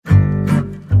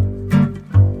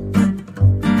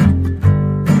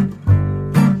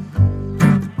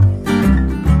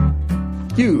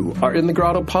are in the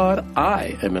GrottoPod.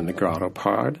 I am in the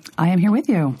GrottoPod. I am here with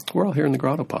you. We're all here in the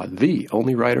GrottoPod, the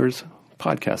only writer's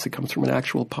podcast that comes from an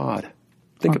actual pod.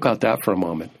 Think about that for a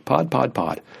moment. Pod.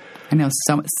 I know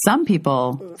some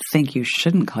people think you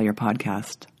shouldn't call your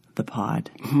podcast the pod.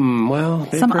 Well,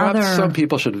 perhaps some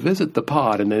people should visit the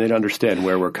pod and then they'd understand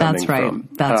where we're coming from.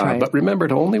 That's right. But remember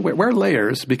to only wear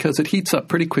layers because it heats up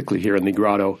pretty quickly here in the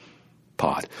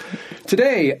GrottoPod.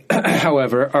 Today,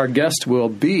 however, our guest will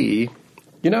be,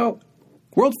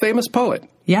 world-famous poet.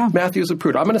 Yeah. Matthew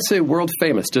Zapruder. I'm going to say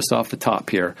world-famous just off the top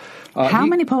here. How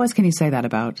many poets can you say that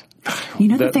about? You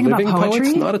know the thing about poetry?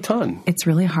 Poets, not a ton. It's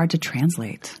really hard to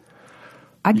translate.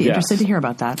 I'd be interested to hear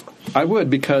about that. I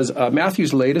would, because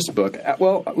Matthew's latest book,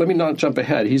 let me not jump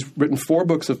ahead. He's written 4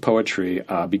 books of poetry,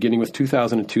 beginning with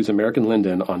 2002's American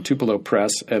Linden on Tupelo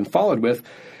Press, and followed with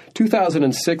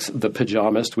 2006, The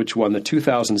Pajamist, which won the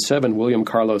 2007 William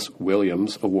Carlos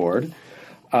Williams Award.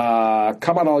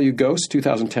 Come On All You Ghosts,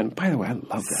 2010. By the way, I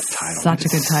love that title. Such a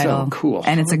good title. So cool.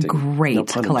 And it's a great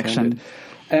collection. Intended.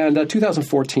 And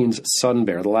 2014's Sun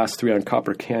Bear, the last 3 on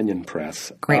Copper Canyon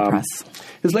Press. Great press.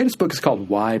 His latest book is called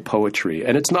Why Poetry,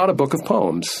 and it's not a book of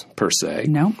poems, per se.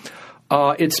 No.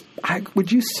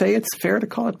 Would you say it's fair to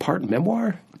call it part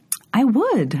memoir? I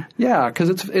would. Yeah, because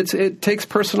it takes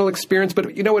personal experience,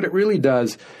 but you know what it really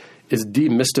does is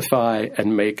demystify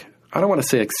and make, I don't want to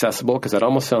say accessible, because that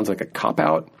almost sounds like a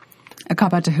cop-out. A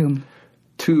cop-out to whom?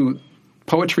 To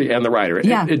poetry and the writer.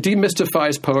 Yeah. It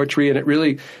demystifies poetry, and it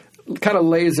really kind of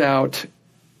lays out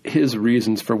his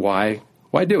reasons for why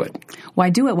do it. Why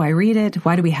do it? Why read it?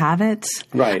 Why do we have it?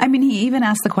 Right. I mean, he even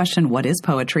asked the question, what is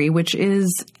poetry? Which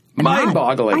is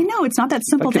mind-boggling. I know. It's not that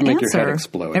simple to answer. That could make your head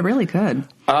explode. It really could.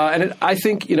 I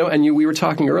think, we were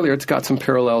talking earlier, it's got some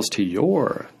parallels to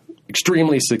your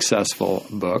extremely successful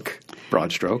book,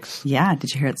 Broad Strokes. Yeah.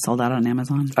 Did you hear it sold out on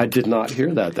Amazon? I did not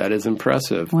hear that. That is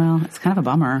impressive. Well, it's kind of a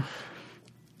bummer.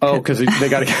 Oh, because they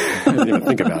got to – I didn't even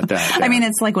think about that. Yeah. I mean,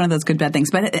 it's like one of those good, bad things.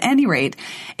 But at any rate,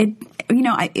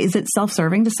 is it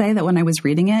self-serving to say that when I was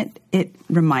reading it, it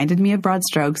reminded me of Broad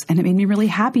Strokes, and it made me really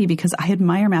happy because I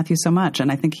admire Matthew so much,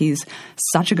 and I think he's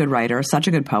such a good writer, such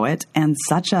a good poet, and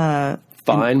such a –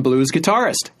 fine blues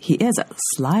guitarist. He is a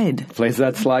slide. Plays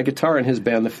that slide guitar in his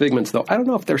band, The Figments, though I don't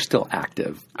know if they're still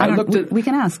active. We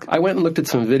can ask. I went and looked at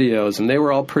some videos, and they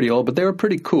were all pretty old, but they were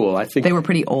pretty cool. I think they were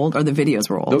pretty old, or the videos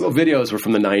were old? The videos were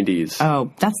from the 90s.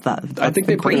 Oh, that's I think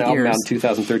they put an album out in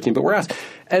 2013, but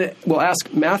we'll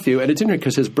ask Matthew, and it's interesting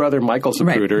because his brother, Michael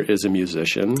Zapruder, is a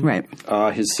musician. Right.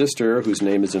 His sister, whose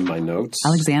name is in my notes,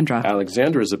 Alexandra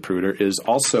Zapruder, is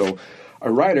also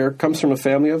a writer, comes from a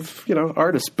family of,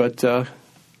 artists, but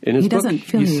in his book,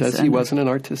 he says he wasn't an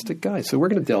artistic guy. So we're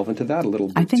going to delve into that a little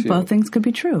bit, I think both things could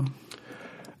be true.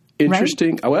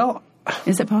 Interesting. Right? Well,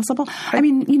 is it possible? I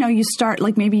mean, you start,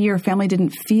 like maybe your family didn't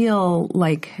feel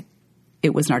like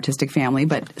it was an artistic family,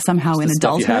 but somehow in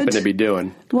adulthood, you happen to be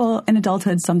doing. Well, in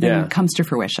adulthood, something comes to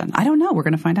fruition. I don't know. We're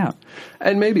going to find out.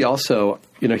 And maybe also,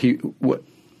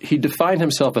 he defined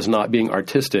himself as not being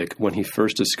artistic when he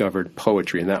first discovered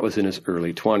poetry, and that was in his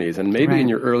early 20s. And maybe in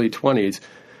your early 20s,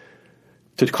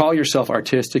 to call yourself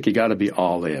artistic, you got to be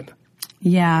all in.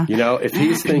 Yeah. If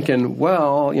he's thinking,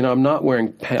 well, I'm not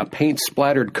wearing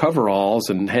paint-splattered coveralls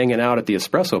and hanging out at the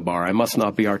espresso bar, I must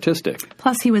not be artistic.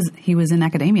 Plus, he was in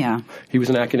academia. He was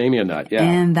an academia nut, yeah.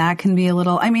 And that can be a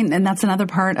little, and that's another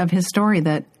part of his story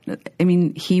that,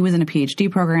 he was in a PhD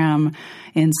program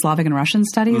in Slavic and Russian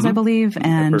studies, I believe,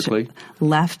 and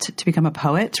left to become a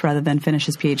poet rather than finish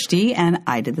his PhD. And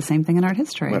I did the same thing in art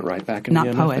history. Went right back into the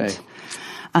M.F.A. Poet.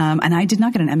 And I did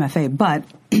not get an M.F.A., but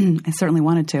I certainly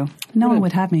wanted to. No one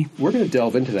would have me. We're going to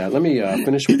delve into that. Let me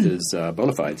finish with his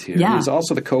bona fides here. Yeah. He's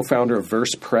also the co-founder of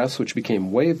Verse Press, which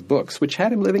became Wave Books, which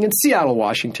had him living in Seattle,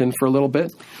 Washington for a little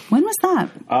bit. When was that?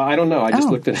 I don't know. I just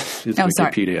looked at his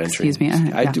Wikipedia entry. Excuse me.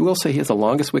 I will say he has the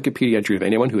longest Wikipedia entry of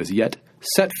anyone who has yet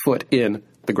set foot in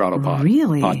the GrottoPod.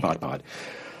 Really? Pod.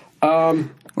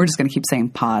 We're just going to keep saying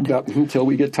pod. Yep, until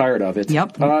we get tired of it.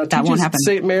 Yep, that won't happen.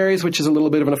 St. Mary's, which is a little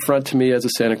bit of an affront to me as a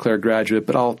Santa Clara graduate,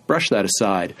 but I'll brush that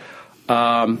aside.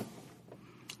 I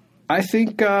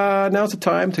think now's the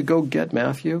time to go get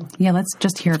Matthew. Yeah, let's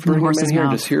just hear it from the horse's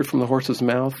mouth. Just hear it from the horse's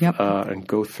mouth. Yep. And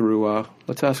go through,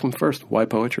 let's ask him first, why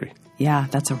poetry? Yeah,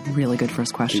 that's a really good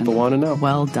first question. People want to know.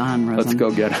 Well done, Rosen. Let's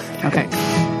go get it. Okay.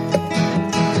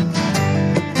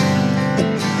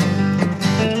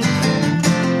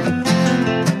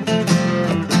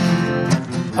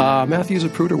 Matthew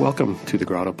Zapruder, welcome to the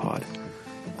GrottoPod.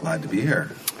 Glad to be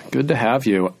here. Good to have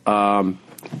you.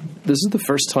 This is the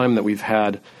first time that we've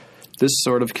had this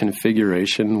sort of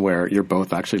configuration where you're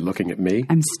both actually looking at me.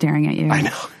 I'm staring at you. I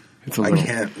know. I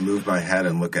can't move my head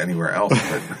and look anywhere else.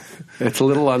 But it's a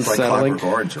little unsettling. Like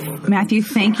Clockwork Orange a little bit. Matthew,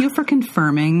 thank you for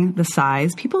confirming the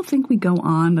size. People think we go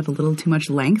on at a little too much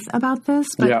length about this,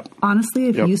 but honestly,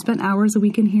 if you spent hours a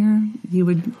week in here, you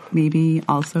would maybe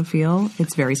also feel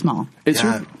it's very small.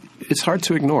 It's hard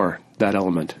to ignore that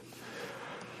element.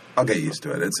 I'll get used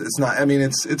to it. It's not. I mean,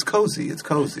 it's cozy. It's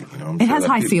cozy. You know, it has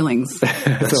high ceilings. So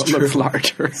it looks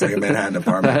larger. It's like a Manhattan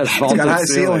apartment. It's got high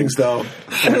ceilings, though.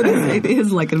 It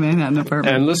is like a Manhattan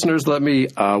apartment. And listeners, let me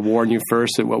warn you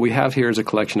first that what we have here is a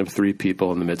collection of 3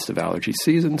 people in the midst of allergy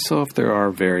season. So if there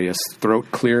are various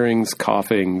throat clearings,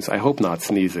 coughings, I hope not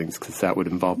sneezings, because that would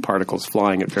involve particles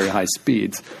flying at very high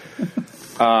speeds.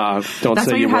 That's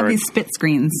why you have these spit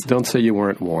screens. Don't say you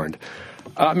weren't warned.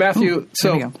 Matthew,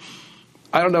 so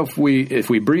I don't know if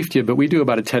we briefed you, but we do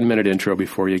about a 10-minute intro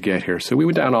before you get here. So we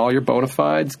went down all your bona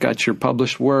fides, got your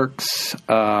published works,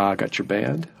 got your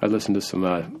band. I listened to some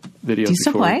videos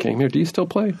before we came here. Do you still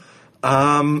play?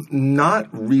 Not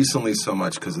recently so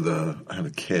much because I have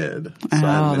a kid, so I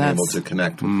haven't been able to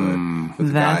connect with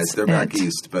the guys. They're back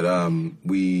east, but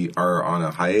we are on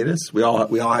a hiatus. We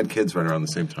all had kids right around the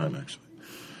same time, actually.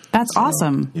 That's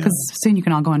awesome, because soon you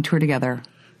can all go on tour together.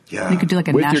 Yeah. You could do like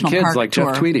a with national your kids, park like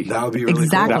tour. Jeff Tweedy. That would be really cool.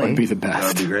 That would be the best. That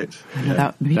would be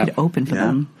great. We could open for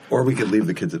them. Or we could leave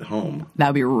the kids at home. That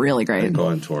would be really great. And go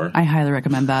on tour. I highly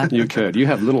recommend that. You could. You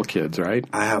have little kids, right?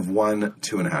 I have one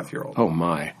 2.5-year-old. Oh,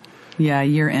 my. Yeah,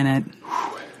 you're in it.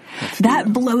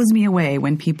 That blows me away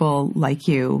when people like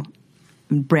you,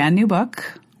 brand new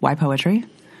book, Why Poetry?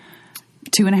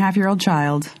 2.5-year-old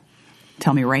child.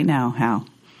 Tell me right now how.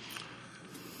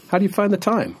 How do you find the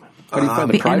time? How do you find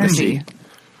the privacy? Energy.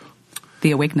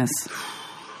 The awakeness.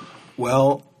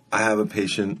 Well, I have a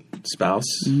patient spouse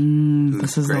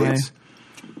this is great. The way.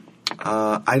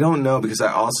 I don't know, because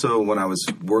I also, when I was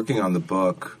working on the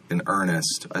book in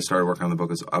earnest, I started working on the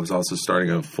book. I was also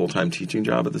starting a full-time teaching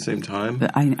job at the same time.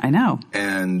 I know.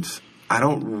 And I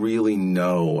don't really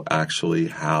know, actually,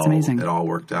 how it all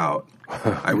worked out.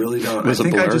 I really don't. I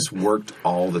think I just worked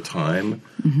all the time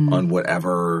on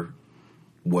whatever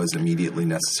was immediately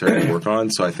necessary to work on.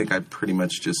 So I think I pretty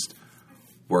much just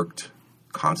worked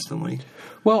constantly.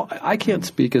 Well, I can't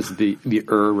speak as the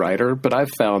writer, but I've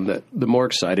found that the more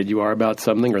excited you are about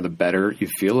something or the better you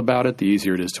feel about it, the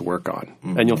easier it is to work on.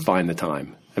 And you'll find the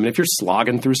time. I mean, if you're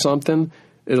slogging through something,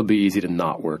 it'll be easy to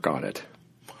not work on it.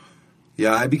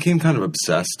 Yeah, I became kind of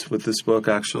obsessed with this book,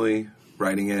 actually,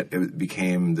 writing it. It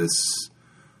became this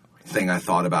thing I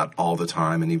thought about all the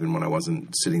time, and even when I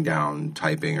wasn't sitting down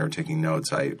typing or taking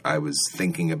notes, I was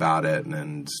thinking about it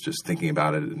and just thinking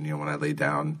about it, and when I laid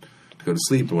down to go to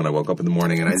sleep and when I woke up in the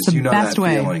morning, and I just that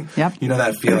feeling. Yep. You know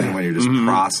that feeling when you're just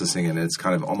processing it, and it's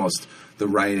kind of almost the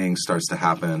writing starts to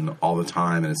happen all the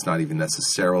time, and it's not even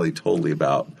necessarily totally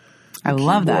about the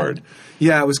love keyboard. that.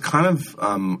 Yeah, it was kind of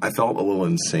I felt a little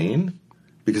insane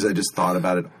because I just thought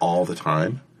about it all the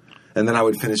time. And then I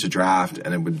would finish a draft,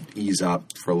 and it would ease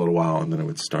up for a little while, and then it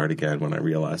would start again when I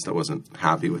realized I wasn't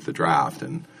happy with the draft.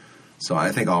 And so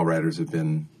I think all writers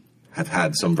have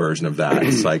had some version of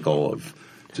that cycle of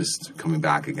just coming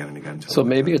back again and again. So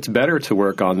maybe it's better to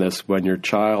work on this when your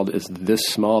child is this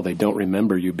small, they don't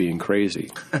remember you being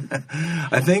crazy.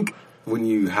 I think when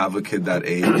you have a kid that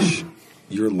age,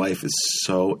 your life is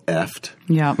so effed.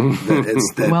 Yeah.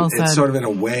 It's sort of, in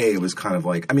a way, it was kind of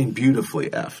like, beautifully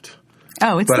effed.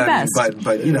 Oh, it's the best.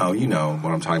 But you know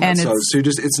what I'm talking about. So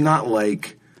it's not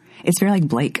like... It's very like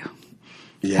Blake.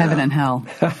 Yeah. Heaven and hell.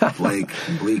 Blake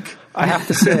and Bleak. I have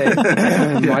to say,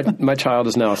 my child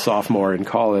is now a sophomore in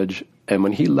college, and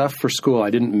when he left for school, I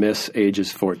didn't miss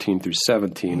ages 14 through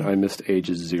 17. I missed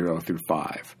ages 0 through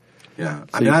 5. Yeah.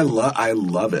 So I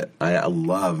love it.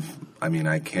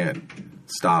 I can't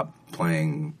stop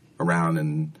playing around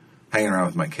and hanging around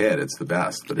with my kid. It's the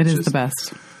best. But it is the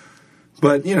best.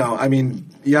 But, and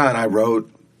I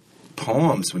wrote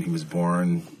poems when he was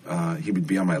born. He would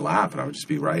be on my lap, and I would just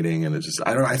be writing, and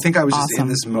I think I was just in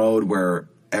this mode where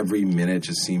every minute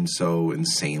just seemed so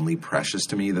insanely precious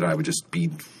to me that I would just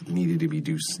need to be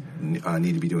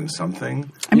doing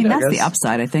something. That's the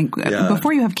upside, I think. Yeah.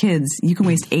 Before you have kids, you can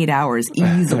waste 8 hours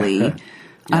easily.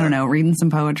 I don't know, reading some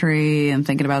poetry and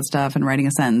thinking about stuff and writing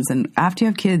a sentence. And after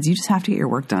you have kids, you just have to get your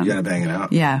work done. You got to bang it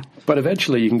out. Yeah. But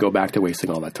eventually you can go back to wasting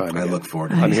all that time again. I look forward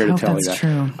to it. I'm here to tell you that.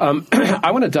 True.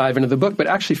 I want to dive into the book, but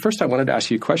actually first I wanted to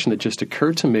ask you a question that just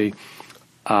occurred to me.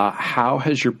 How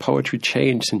has your poetry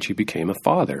changed since you became a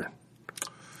father,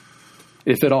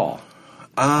 if at all?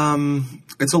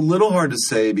 It's a little hard to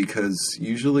say because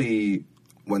usually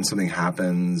when something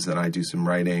happens and I do some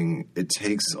writing, it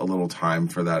takes a little time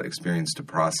for that experience to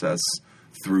process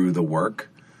through the work.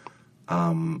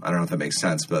 I don't know if that makes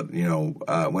sense, but,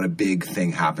 when a big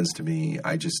thing happens to me,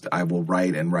 I will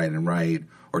write and write and write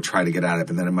or try to get at it,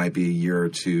 but then it might be a year or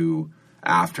two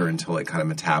after until it kind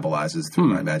of metabolizes through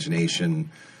my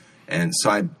imagination. And so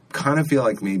I kind of feel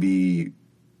like maybe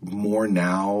more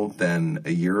now than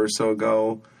a year or so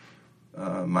ago,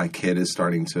 my kid is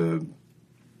starting to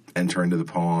enter into the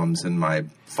poems and my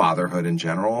fatherhood in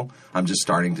general. I'm just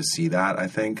starting to see that, I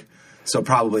think. So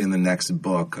probably in the next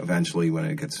book, eventually when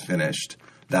it gets finished,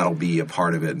 that'll be a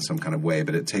part of it in some kind of way.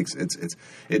 But it takes it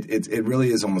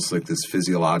really is almost like this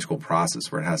physiological process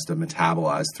where it has to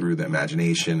metabolize through the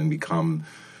imagination and become,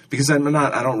 because I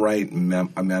don't write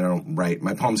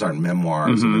my poems aren't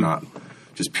memoirs and they're not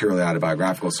just purely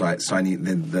autobiographical. So I need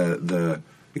the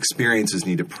experiences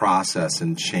need to process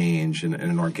and change in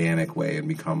an organic way and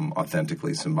become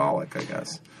authentically symbolic, I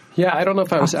guess. Yeah, I don't know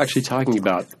if I was actually talking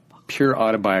about pure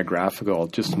autobiographical,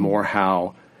 just more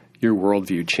how your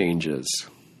worldview changes.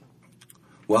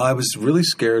 Well, I was really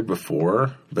scared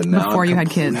before, but now before you I'm had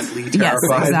kids. completely terrified.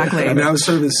 Yes, exactly. I mean, I was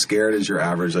sort of as scared as your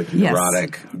average,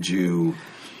 neurotic Jew,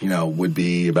 would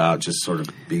be about just sort of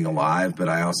being alive. But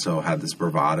I also had this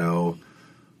bravado,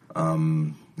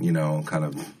 kind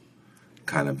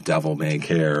of devil may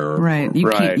care. Right. You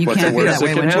can't be that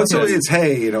way. So it's,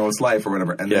 hey, it's life or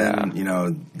whatever. And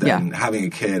then, having a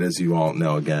kid, as you all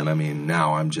know, again, I mean,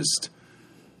 now I'm just,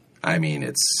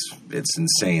 it's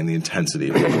insane, the intensity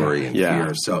of the worry and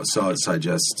fear. So I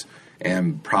just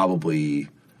am probably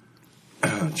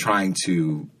trying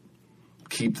to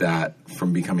keep that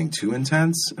from becoming too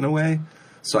intense in a way,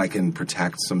 so I can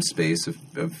protect some space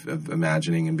of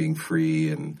imagining and being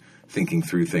free and thinking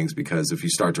through things, because if you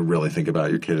start to really think about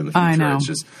your kid in the future, it's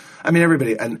just,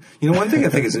 everybody, and one thing I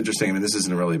think is interesting, this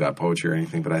isn't really about poetry or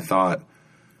anything, but I thought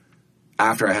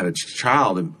after I had a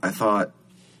child, I thought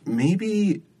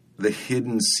maybe the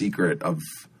hidden secret of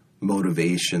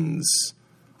motivations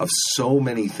of so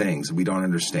many things we don't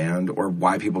understand, or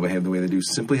why people behave the way they do,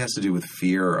 simply has to do with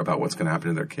fear about what's going to happen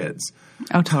to their kids.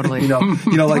 Oh, totally.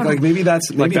 Like maybe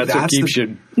that's what keeps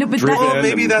you driven. Well,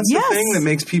 maybe that's the thing that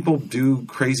makes people do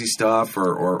crazy stuff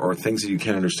or things that you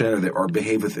can't understand, or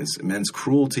behave with this immense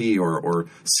cruelty or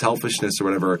selfishness or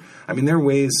whatever. I mean, there are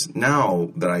ways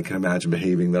now that I can imagine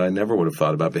behaving that I never would have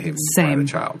thought about behaving when I had a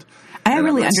child. I'm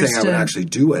not saying I would actually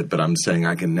do it, but I'm saying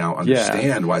I can now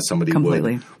understand why somebody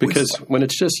would. Because when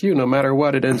it's just you, no matter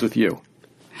what, it ends with you.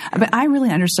 But I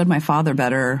really understood my father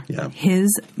better. Yeah.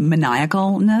 His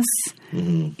maniacalness.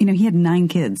 Mm-hmm. He had 9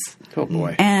 kids. Oh,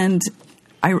 boy. And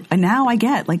now I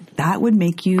get, that would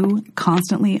make you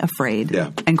constantly afraid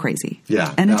and crazy.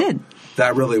 Yeah. And it did.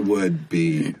 That really would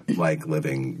be like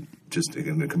living just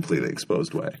in a completely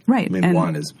exposed way. Right.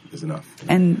 One is enough.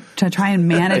 And to try and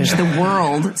manage the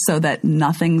world so that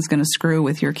nothing's going to screw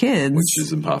with your kids. Which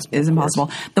is impossible.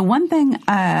 The one thing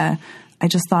I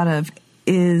just thought of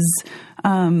is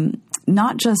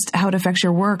not just how it affects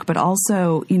your work, but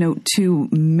also, to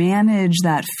manage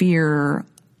that fear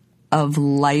of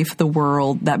life, the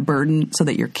world, that burden, so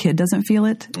that your kid doesn't feel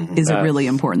it, is a really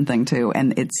important thing too.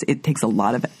 And it takes a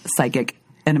lot of psychic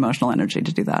and emotional energy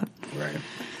to do that. Right.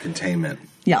 Containment.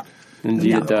 Yeah.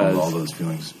 Indeed, it does. All those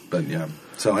feelings. But yeah.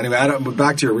 So anyway,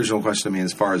 back to your original question.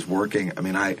 As far as working,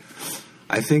 I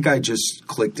think I just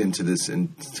clicked into this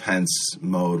intense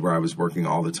mode where I was working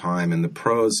all the time, and the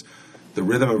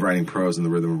rhythm of writing prose and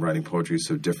the rhythm of writing poetry is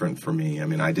so different for me.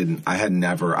 I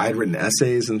had written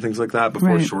essays and things like that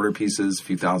before, shorter pieces, a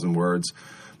few thousand words,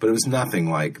 but it was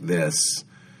nothing like this.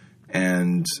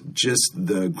 And just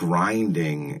the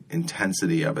grinding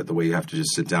intensity of it, the way you have to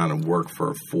just sit down and work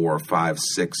for 4, 5,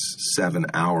 6, 7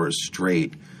 hours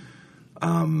straight,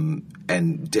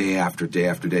 and day after day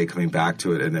after day coming back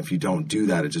to it. And if you don't do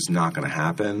that, it's just not going to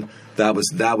happen. That was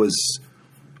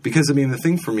because, the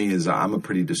thing for me is I'm a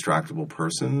pretty distractible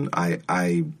person.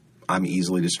 I'm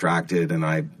easily distracted, and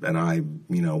I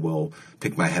will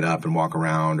pick my head up and walk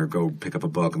around or go pick up a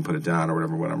book and put it down or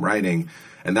whatever when I'm writing.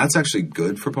 And that's actually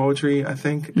good for poetry, I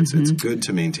think. It's good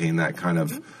to maintain that kind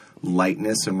of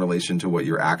lightness in relation to what's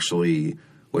actually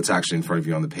in front of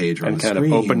you on the page or on the screen.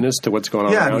 And kind of openness to what's going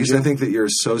on around you. Yeah, because I think that your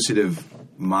associative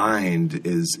mind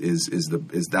is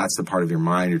that's the part of your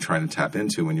mind you're trying to tap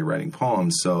into when you're writing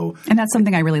poems. And that's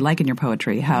something I really like in your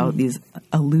poetry, how these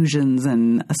allusions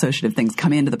and associative things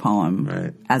come into the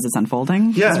poem as it's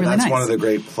unfolding. Yeah, really that's nice. One of the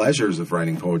great pleasures of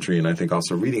writing poetry, and I think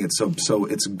also reading it. So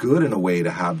it's good in a way to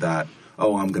have that.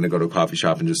 Oh, I'm going to go to a coffee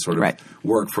shop and just sort of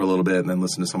work for a little bit and then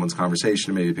listen to someone's conversation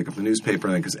and maybe pick up the newspaper,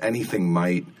 because anything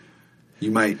might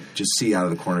you might just see out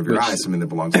of the corner of your eye something that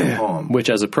belongs to the poem. Which,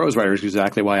 as a prose writer, is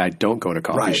exactly why I don't go to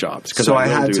coffee shops, because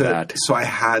I will do that. So I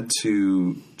had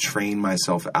to train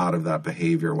myself out of that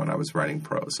behavior when I was writing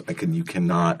prose. You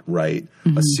cannot write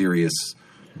a serious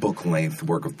book-length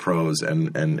work of prose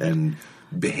and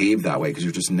behave that way, because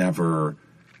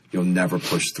you'll never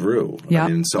push through. Yeah,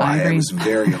 and so agree. it was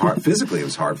very hard. Physically, it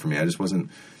was hard for me. I just wasn't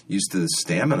used to the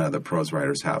stamina that prose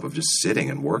writers have of just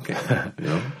sitting and working.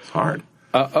 It's hard.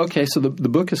 Okay, so the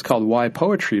book is called Why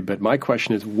Poetry, but my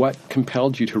question is, what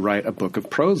compelled you to write a book of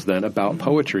prose then about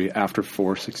poetry after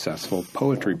 4 successful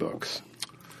poetry books?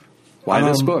 Why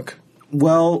this book?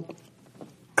 Well,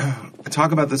 I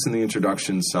talk about this in the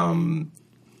introduction some.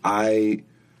 I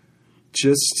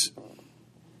just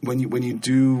when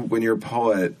you're a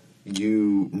poet,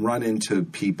 you run into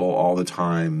people all the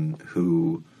time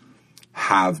who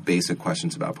have basic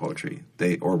questions about poetry,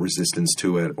 or resistance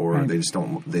to it, or they just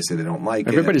don't. They say they don't like it.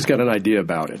 Everybody's got an idea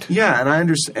about it. Yeah, and I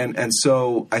understand, and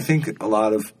so I think a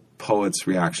lot of poets'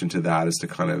 reaction to that is to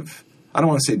kind of, I don't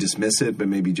want to say dismiss it, but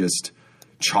maybe just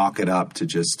chalk it up to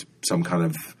just some kind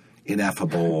of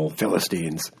ineffable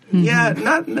Philistines.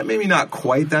 Yeah, maybe not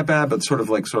quite that bad, but sort of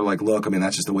like, look, I mean,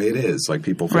 that's just the way it is. Like,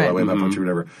 people feel that way about poetry,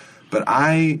 whatever. But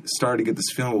I started to get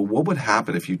this feeling, well, what would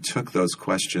happen if you took those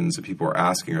questions that people were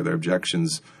asking or their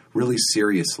objections really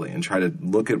seriously and try to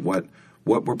look at what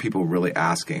were people really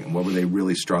asking and what were they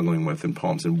really struggling with in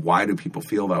poems, and why do people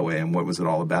feel that way and what was it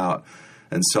all about?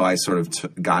 And so I sort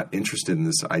of got interested in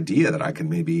this idea that I could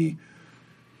maybe,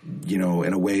 in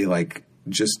a way, like,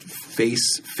 just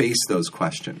face those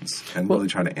questions and really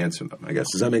try to answer them, I guess.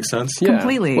 Does that make sense? Yeah.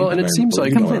 Completely. Well, and it seems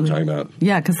like... You know what I'm talking about.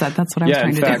 Yeah, because that's what I was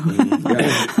trying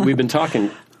to do. We've been talking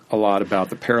a lot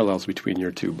about the parallels between your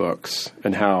 2 books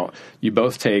and how you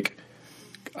both take...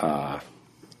 I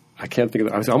can't think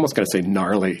of... I was almost going to say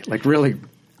gnarly, like really...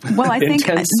 Well, I think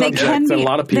they can be, a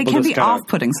lot of people they can be kind of,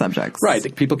 off-putting subjects.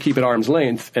 Right. People keep at arm's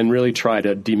length and really try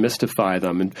to demystify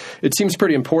them. And it seems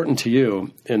pretty important to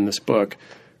you in this book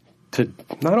to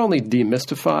not only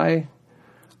demystify,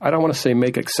 I don't want to say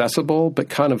make accessible, but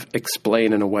kind of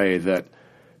explain in a way that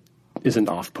isn't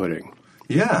off-putting.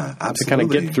 Yeah, absolutely. To kind of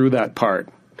get through that part.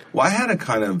 Well, I had a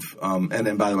kind of, and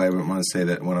then by the way, I want to say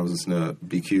that when I was listening to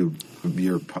BQ,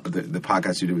 the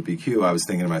podcast you did with BQ, I was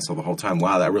thinking to myself the whole time,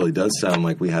 wow, that really does sound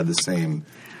like we had the same,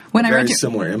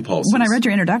 similar impulses. When I read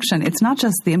your introduction, it's not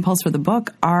just the impulse for the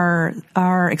book. Our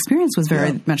experience was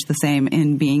very much the same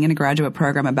in being in a graduate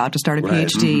program, about to start a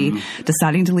PhD,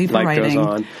 deciding to leave for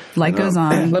writing. Life goes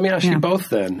on. Let me ask you both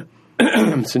then,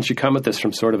 since you come at this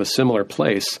from sort of a similar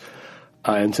place,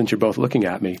 and since you're both looking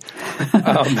at me.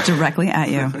 Directly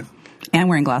at you. And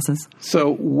wearing glasses.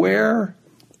 So where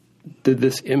did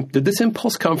this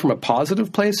impulse come from? A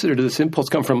positive place, or did this impulse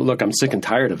come from, look, I'm sick and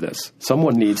tired of this.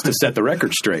 Someone needs to set the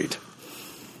record straight.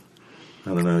 I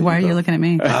don't know. Why are you looking at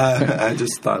me? I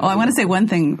just thought... Well, I want to say one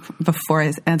thing before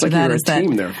I answer like that. You were is a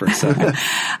team there for a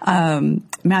second.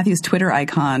 Matthew's Twitter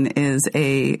icon is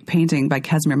a painting by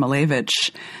Kazimir Malevich,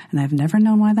 and I've never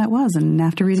known why that was. And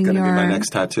after reading It's going to be my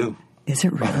next tattoo. Is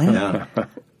it really? Yeah.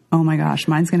 Oh my gosh,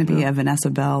 mine's going to be a Vanessa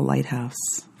Bell Lighthouse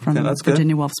from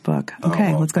Virginia Woolf's book.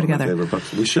 Okay, let's go together. My favorite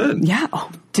books. We should. Yeah. Oh,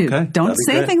 dude, don't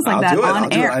say things like that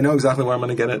on air. I know exactly where I'm going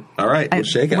to get it. All right, we're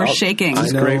shaking. We're shaking.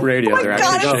 It's great radio. Oh my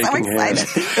God, I'm so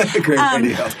excited. Great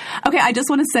radio. Okay, I just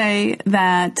want to say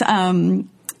that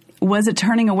was it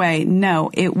turning away? No,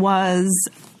 it was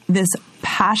this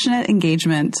passionate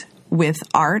engagement with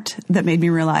art that made me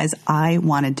realize I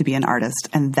wanted to be an artist,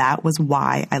 and that was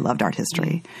why I loved art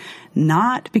history.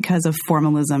 Not because of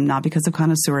formalism, not because of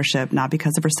connoisseurship, not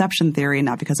because of reception theory,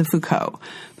 not because of Foucault,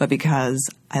 but because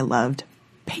I loved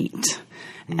paint.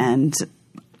 And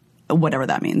whatever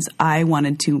that means. I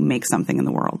wanted to make something in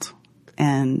the world.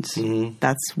 And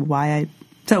that's why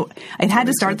so it had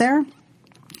to start there.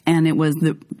 And it was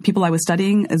the people I was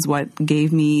studying is what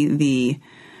gave me the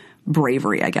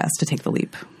bravery, I guess, to take the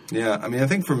leap. Yeah, I mean, I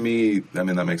think for me, that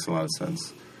makes a lot of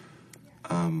sense.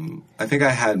 I think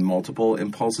I had multiple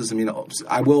impulses. I mean,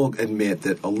 I will admit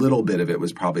that a little bit of it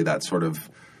was probably that sort of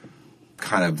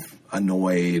kind of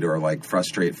annoyed or like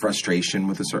frustration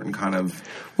with a certain kind of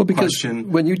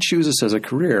question. When you choose this as a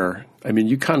career, I mean,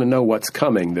 you kind of know what's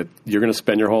coming, that you're going to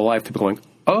spend your whole life people going,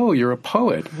 oh, you're a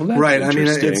poet. Well, that's right. I mean,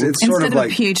 it's sort Instead of like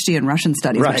a PhD in Russian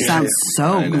studies, which sounds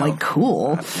so like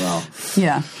cool. Well,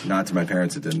 yeah. Not to my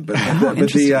parents, it didn't. But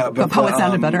poet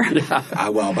sounded better.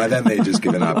 Well, by then they had just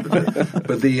given up.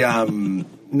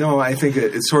 No, I think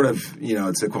it's sort of,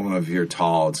 it's the equivalent of you're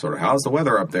tall. It's sort of, how's the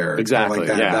weather up there? Exactly. Like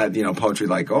that, poetry,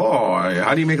 like, oh,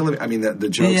 how do you make a living? I mean, the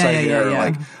jokes I hear,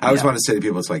 like, I always want to say to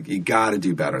people, it's like, you got to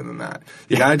do better than that.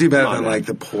 You got to do better than like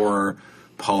the poor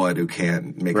poet who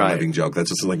can't make a Right. living joke. That's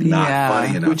just like not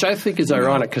funny enough. Which I think is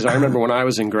ironic because I remember when I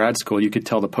was in grad school, you could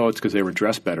tell the poets because they were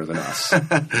dressed better than us.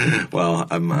 Well,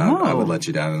 I would let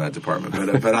you down in that department.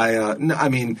 But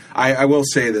I will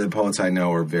say that the poets I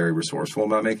know are very resourceful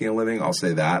about making a living. I'll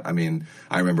say that. I mean,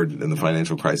 I remember in the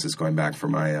financial crisis going back for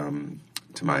my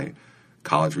to my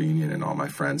college reunion and all my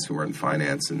friends who were in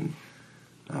finance and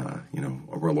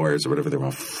were lawyers or whatever, they were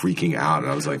all freaking out,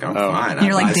 and I was like, I'm fine.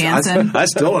 You're like dancing. I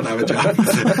still don't have a job.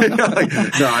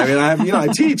 I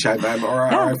teach,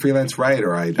 I freelance write,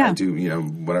 or I do,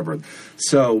 whatever.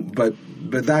 So, but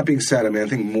that being said, I mean, I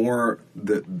think more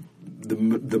the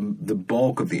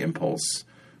bulk of the impulse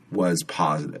was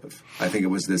positive. I think it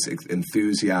was this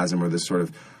enthusiasm or this sort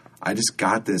of, I just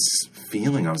got this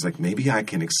feeling. I was like, maybe I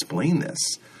can explain this.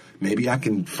 Maybe I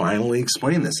can finally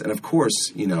explain this. And of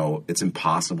course, it's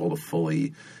impossible to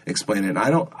fully explain it. And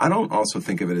I don't also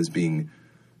think of it as being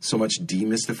so much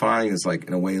demystifying as like,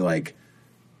 in a way, like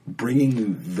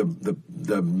bringing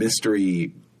the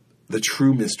mystery, the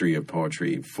true mystery of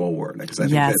poetry forward. Because I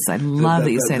think I love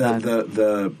that you say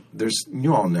that. There's,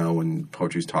 you all know when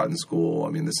poetry is taught in school,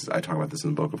 I mean, I talk about this in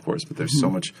the book, of course, but there's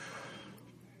so much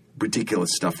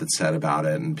ridiculous stuff that's said about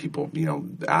it, and people,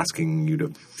 asking you to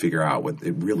figure out what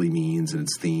it really means and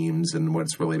its themes and what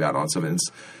it's really about. And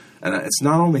it's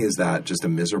not only is that just a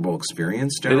miserable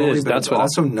experience generally, but it's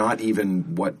also not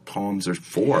even what poems are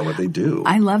for, what they do.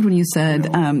 I loved when you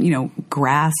said,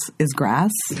 grass is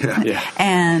grass. Yeah.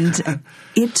 And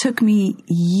it took me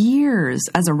years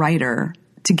as a writer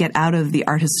to get out of the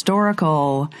art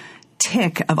historical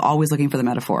tick of always looking for the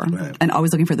metaphor and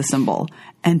always looking for the symbol,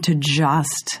 and to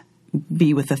just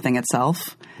be with the thing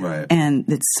itself. Right. And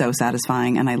it's so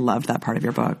satisfying, and I loved that part of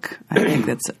your book. I think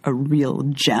that's a real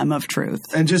gem of truth.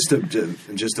 And just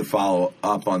to follow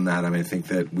up on that, I mean, I think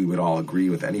that we would all agree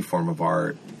with any form of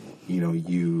art,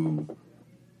 it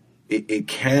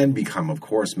can become, of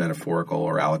course, metaphorical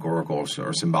or allegorical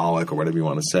or symbolic or whatever you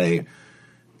want to say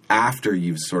after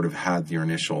you've sort of had your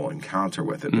initial encounter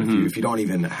with it. Mm-hmm. If you don't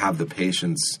even have the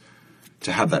patience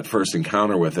to have that first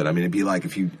encounter with it, I mean, it'd be like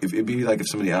if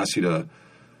somebody asked you to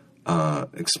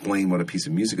explain what a piece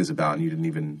of music is about, and they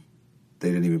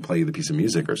didn't even play you the piece of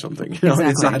music or something. Exactly.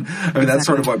 It's not. I mean, that's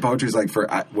sort of what poetry is like.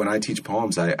 When I teach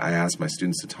poems, I ask my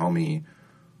students to tell me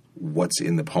what's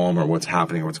in the poem or what's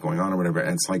happening or what's going on or whatever.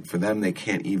 And it's like for them, they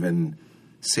can't even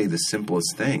say the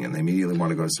simplest thing, and they immediately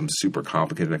want to go to some super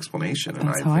complicated explanation. And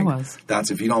that's how I was.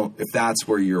 That's if that's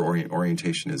where your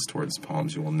orientation is towards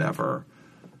poems, you will never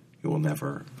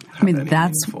have any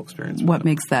meaningful experience. What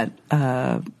makes that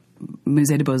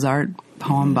Musée des Beaux-Arts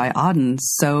poem by Auden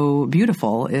so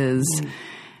beautiful is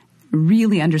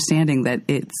really understanding that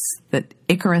that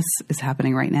Icarus is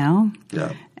happening right now.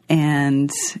 Yeah.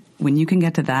 And when you can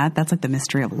get to that, that's like the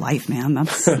mystery of life, man.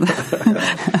 That's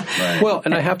Right. Well,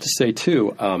 and I have to say,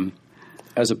 too,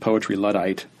 as a poetry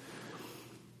Luddite,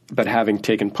 but having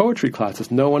taken poetry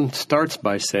classes, no one starts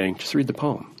by saying, just read the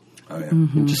poem. Oh, yeah.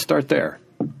 Mm-hmm. Just start there.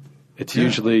 It's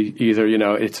usually either,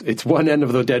 it's one end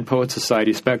of the Dead Poets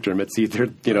Society spectrum. It's either,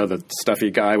 the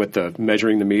stuffy guy with the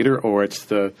measuring the meter, or it's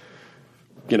the,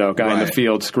 guy in the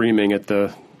field screaming at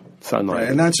the sunlight. Right.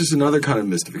 And that's just another kind of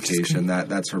mystification,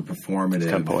 that sort of performative.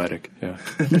 It's kind of poetic, yeah.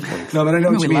 No, but I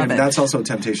know what you mean. love it. That's also a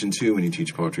temptation, too, when you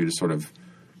teach poetry, to sort of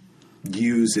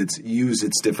use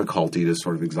its difficulty to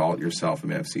sort of exalt yourself. I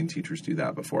mean, I've seen teachers do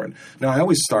that before. And now I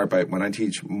always start by, when I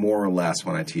teach, more or less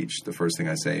when I teach, the first thing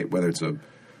I say, whether it's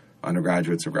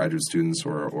undergraduates or graduate students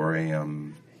or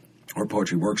a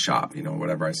poetry workshop,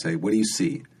 whatever, I say, what do you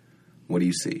see? What do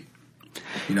you see?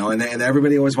 And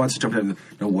everybody always wants to jump in.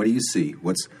 No, what do you see?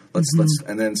 Let's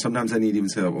and then sometimes I need to even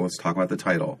say, well, let's talk about the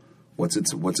title. What's it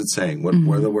saying? What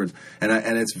are the words?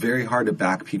 And it's very hard to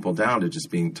back people down to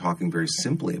just talking very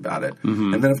simply about it.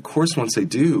 Mm-hmm. And then of course once they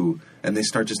do and they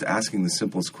start just asking the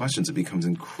simplest questions, it becomes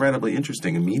incredibly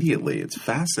interesting immediately. It's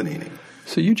fascinating.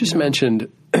 So you just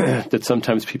mentioned that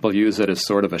sometimes people use it as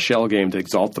sort of a shell game to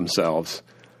exalt themselves.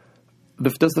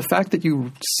 Does the fact that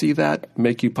you see that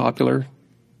make you popular?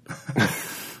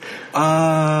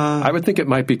 I would think it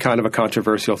might be kind of a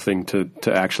controversial thing to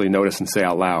actually notice and say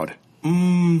out loud.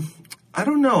 I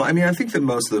don't know. I mean, I think that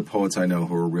most of the poets I know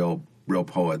who are real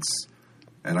poets,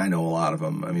 and I know a lot of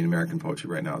them. I mean, American poetry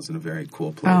right now is in a very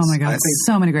cool place. Oh my God,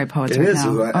 so many great poets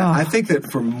right now. I think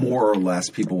that for more or less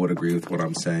people would agree with what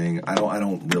I'm saying. I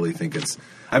don't really think it's.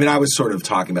 I mean, I was sort of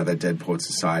talking about that Dead Poets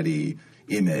Society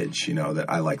image. That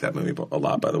I like that movie a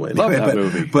lot, by the way. Love that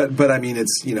movie. But I mean,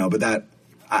 it's but that.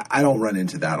 I don't run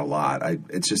into that a lot.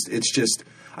 It's just.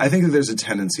 I think that there's a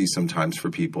tendency sometimes for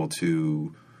people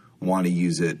to want to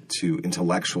use it to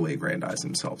intellectually aggrandize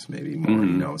themselves, maybe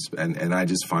more. And I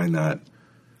just find that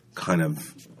kind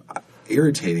of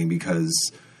irritating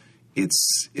because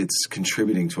it's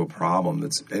contributing to a problem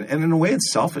that's, and in a way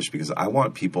it's selfish because I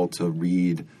want people to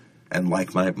read and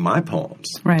like my poems.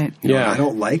 Right. You know, I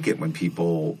don't like it when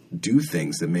people do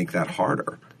things that make that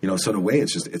harder. You know, so in a way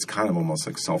it's kind of almost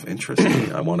like self-interest.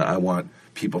 I want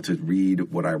people to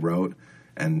read what I wrote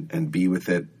and be with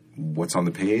it, what's on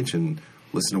the page, and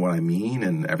listen to what I mean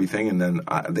and everything, and then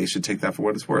they should take that for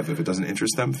what it's worth. If it doesn't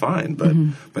interest them, fine,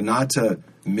 but not to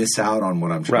miss out on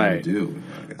what I'm trying to do.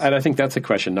 And I think that's a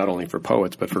question not only for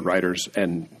poets but for writers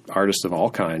and artists of all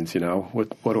kinds. You know,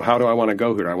 how do I want to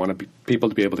go here? I want people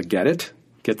to be able to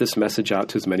get this message out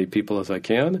to as many people as I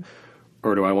can,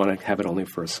 or do I want to have it only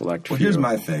for a select few? Well, here's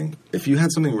my thing. If you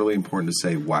had something really important to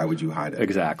say, why would you hide it?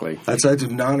 Exactly. I do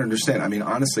not understand. I mean,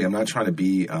 honestly, I'm not trying to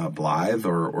be blithe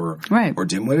or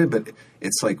dim-witted, but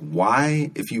it's like, why,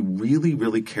 if you really,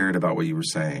 really cared about what you were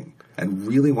saying and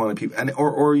really wanted people,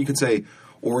 or you could say,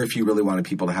 or if you really wanted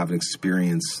people to have an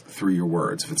experience through your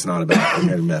words, if it's not about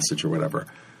a message or whatever,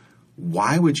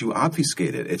 why would you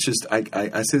obfuscate it? It's just, I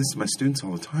say this to my students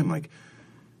all the time, like,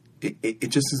 it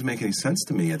just doesn't make any sense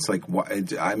to me. It's like,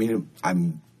 I mean,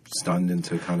 I'm stunned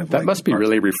into kind of that must be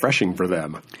really refreshing for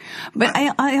them. But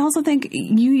I also think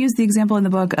you use the example in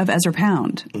the book of Ezra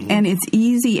Pound, and it's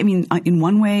easy. I mean, in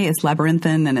one way, it's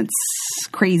labyrinthine and it's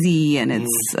crazy and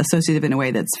it's associative in a way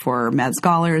that's for mad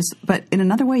scholars. But in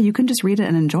another way, you can just read it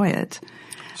and enjoy it.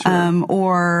 Sure.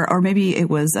 Or maybe it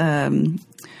was.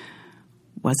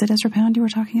 Was it Ezra Pound you were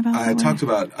talking about? I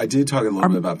did talk a little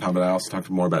bit about Pound, but I also talked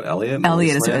more about Eliot.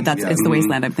 Eliot, it's the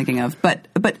Wasteland I'm thinking of. But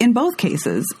in both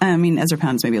cases, I mean, Ezra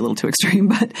Pound's maybe a little too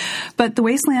extreme, but the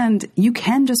Wasteland, you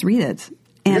can just read it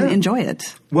and enjoy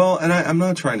it. Well, and I'm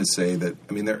not trying to say that,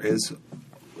 I mean, there is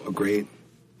a great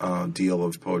deal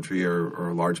of poetry or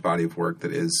a large body of work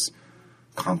that is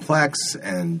complex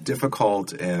and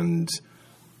difficult and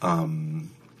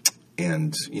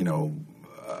you know,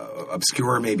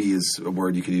 obscure maybe is a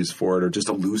word you could use for it, or just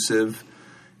elusive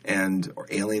or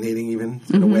alienating even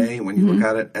in a way when you look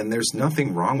at it. And there's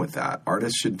nothing wrong with that.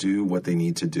 Artists should do what they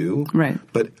need to do. Right.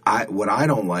 But what I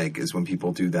don't like is when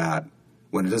people do that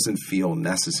when it doesn't feel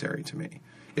necessary to me.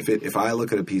 If I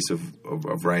look at a piece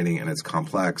of writing and it's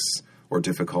complex or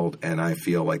difficult and I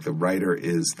feel like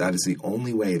that is the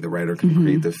only way the writer can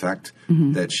create the effect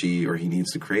that she or he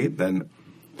needs to create, then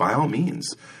by all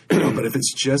means. You know, but if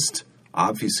it's just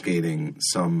obfuscating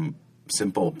some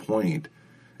simple point,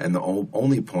 and the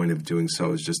only point of doing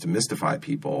so is just to mystify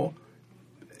people,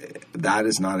 that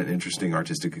is not an interesting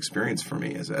artistic experience for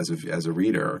me as a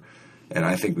reader. And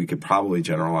I think we could probably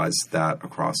generalize that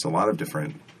across a lot of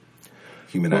different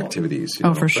human activities. You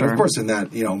know? For sure. But of course, in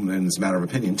that, you know, and it's a matter of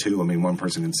opinion too. I mean, one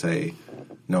person can say,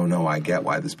 no, I get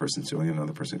why this person's doing it.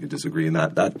 Another person could disagree, and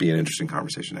that'd be an interesting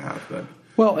conversation to have. But,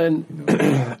 well, and you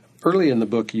know, early in the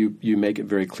book, you make it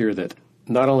very clear that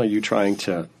not only are you trying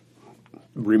to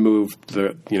remove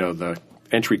the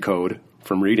entry code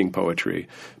from reading poetry,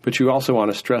 but you also want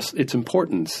to stress its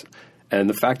importance and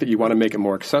the fact that you want to make it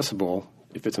more accessible.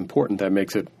 If it's important, that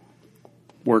makes it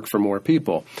work for more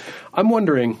people. I'm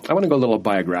wondering, I want to go a little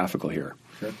biographical here.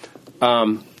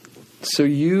 Sure. So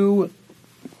you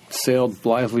sailed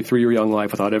blithely through your young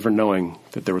life without ever knowing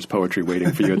that there was poetry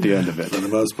waiting for you at the end of it. For the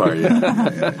most part,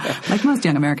 yeah. Like most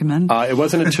young American men. It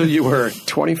wasn't until you were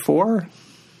 24?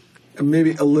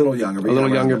 Maybe a little younger.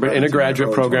 But in a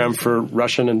graduate program for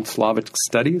Russian and Slavic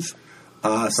studies?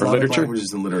 Slavic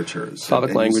languages and literatures.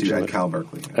 Slavic language at Cal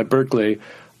Berkeley. At Berkeley.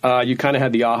 You kind of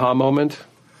had the aha moment?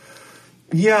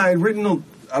 Yeah, I'd written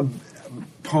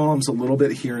poems a little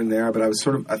bit here and there, but I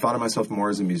thought of myself more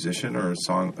as a musician or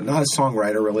not a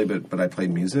songwriter really, but I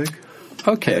played music.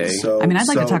 Okay. So, I mean, I'd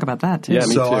like to talk about that too. Yeah,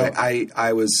 me too.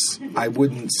 I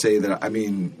wouldn't say that, I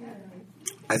mean,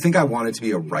 I think I wanted to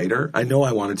be a writer. I know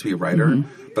I wanted to be a writer,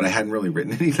 but I hadn't really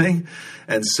written anything.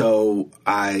 And so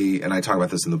I talk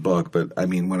about this in the book, but I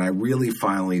mean, when I really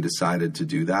finally decided to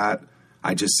do that,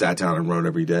 I just sat down and wrote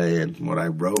every day, and what I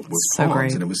wrote was poems.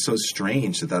 Great. And it was so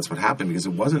strange that that's what happened, because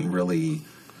it wasn't really,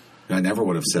 I never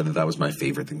would have said that was my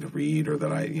favorite thing to read, or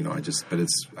that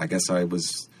I guess I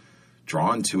was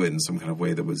drawn to it in some kind of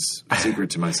way that was secret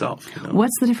to myself. You know?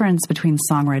 What's the difference between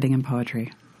songwriting and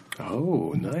poetry?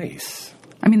 Oh, nice.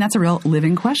 I mean, that's a real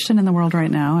living question in the world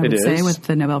right now, I would say, with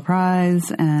the Nobel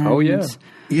Prize. And oh, yeah.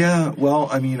 Yeah, well,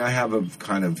 I mean, I have a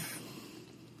kind of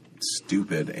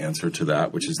stupid answer to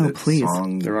that, which is that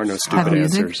songs... There are no stupid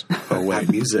answers. Oh, wait.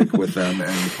 Music with them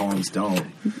and poems don't.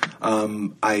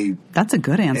 That's a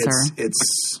good answer.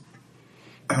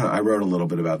 I wrote a little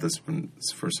bit about this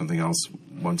for something else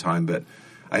one time, but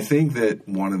I think that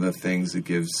one of the things that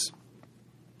gives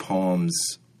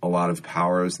poems a lot of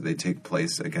powers. They take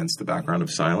place against the background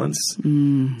of silence.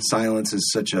 Silence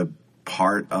is such a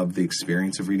part of the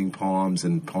experience of reading poems,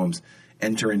 and poems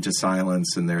enter into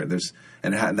silence, and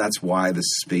that's why the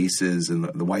spaces and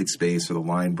the white space or the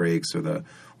line breaks or the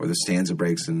stanza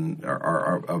breaks and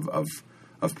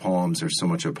of poems are so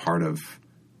much a part of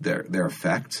their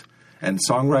effect. And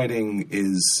songwriting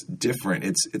is different.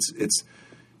 It's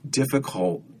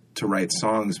difficult to write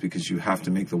songs because you have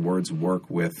to make the words work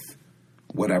with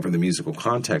whatever the musical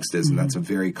context is, and that's a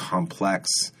very complex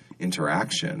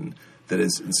interaction.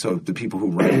 And so the people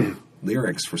who write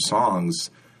lyrics for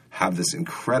songs have this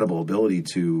incredible ability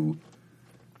to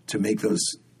make those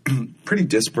pretty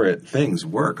disparate things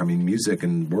work. I mean, music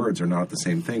and words are not the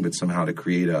same thing, but somehow to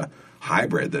create a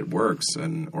hybrid that works,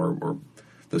 or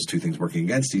those two things working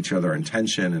against each other in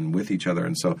tension and with each other,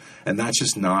 and that's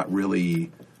just not really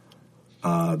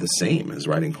the same as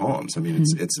writing poems. I mean,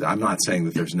 it's. I'm not saying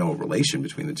that there's no relation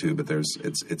between the two, but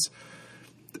it's.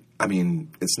 I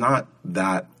mean, it's not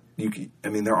that.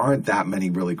 There aren't that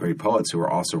many really great poets who are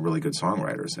also really good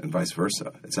songwriters, and vice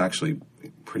versa. It's actually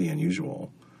pretty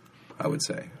unusual, I would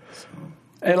say. So.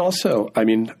 And also, I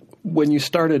mean, when you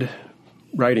started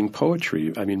writing poetry,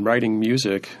 writing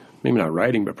music, maybe not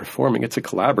writing, but performing, it's a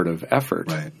collaborative effort.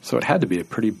 Right. So it had to be a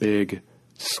pretty big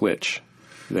switch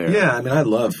there. Yeah, I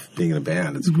love being in a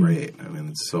band. It's great.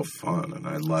 It's so fun, and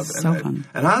I love it. Fun.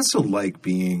 And I also like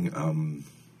being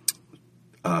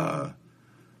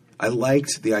I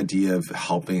liked the idea of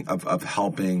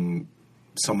helping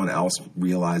someone else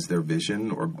realize their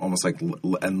vision, or almost like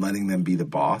and letting them be the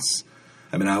boss.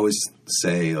 I always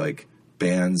say, like,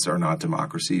 bands are not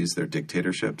democracies; they're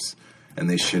dictatorships, and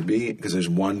they should be, because there's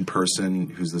one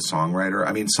person who's the songwriter.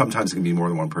 Sometimes it can be more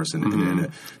than one person.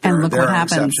 And look what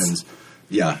happens. Exceptions.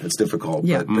 Yeah, it's difficult.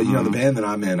 Yeah. But the band that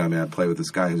I'm in, I play with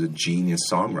this guy who's a genius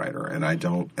songwriter, and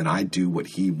I do what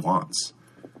he wants.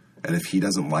 And if he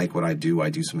doesn't like what I do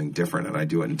something different, and I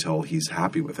do it until he's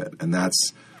happy with it.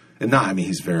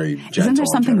 He's very gentle. Isn't there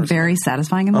something very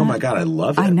satisfying in that? Oh my God, I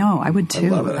love it. I know, I would too. I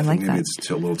love it. I like think that. Maybe it's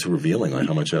a little too revealing, like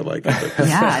how much I like it.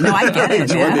 Yeah, no, I get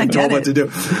it. I get it. What to do.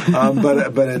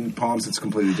 But in poems, it's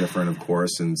completely different, of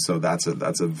course, and so that's a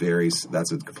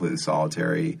completely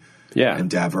solitary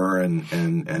endeavor,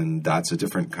 and that's a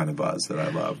different kind of buzz that I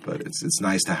love. But it's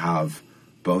nice to have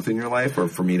both in your life, or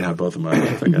for me to have both in my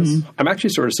life, I guess. I'm actually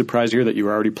sort of surprised here that you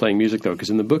were already playing music, though, because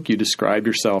in the book you describe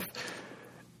yourself.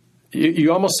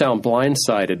 You almost sound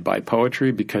blindsided by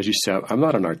poetry, because you say, "I'm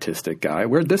not an artistic guy.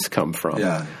 Where'd this come from?"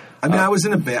 Yeah, I was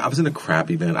in a band. I was in a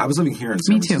crappy band. I was living here in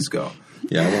San Francisco.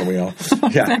 Yeah, weren't we all?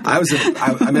 Yeah, I was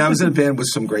in a band with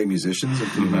some great musicians,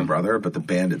 including my brother. But the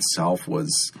band itself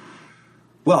was.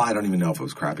 Well, I don't even know if it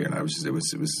was crappy or not. It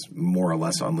was more or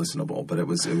less unlistenable, but it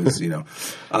was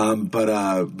but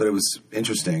it was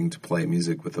interesting to play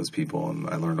music with those people, and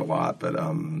I learned a lot. But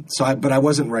I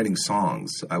wasn't writing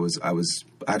songs. I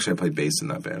played bass in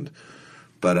that band.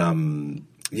 But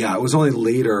it was only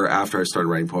later, after I started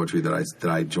writing poetry, that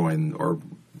I joined or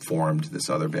formed this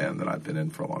other band that I've been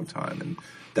in for a long time, and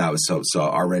that was so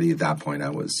already at that point I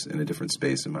was in a different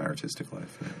space in my artistic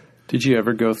life. Yeah. Did you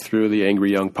ever go through the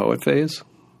angry young poet phase?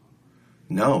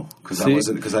 No, because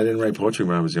I didn't write poetry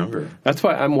when I was younger. That's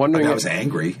why I'm wondering. I was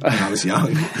angry when I was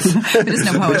young. There's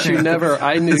no poetry. But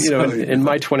I knew, in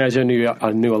my 20s,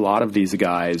 I knew a lot of these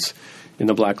guys in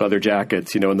the black leather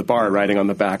jackets, in the bar, writing on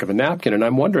the back of a napkin. And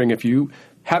I'm wondering if you,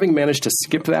 having managed to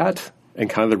skip that and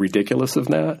kind of the ridiculous of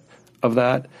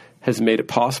that, has made it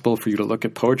possible for you to look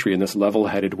at poetry in this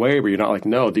level-headed way, where you're not like,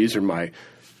 no, these are my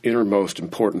innermost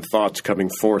important thoughts coming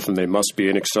forth, and they must be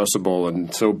inaccessible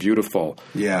and so beautiful.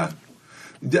 Yeah.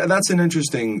 That's an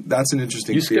interesting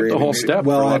theory. You skipped the whole step.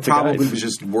 Well, I probably was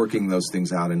just working those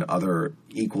things out in other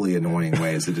equally annoying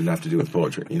ways that didn't have to do with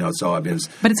poetry. So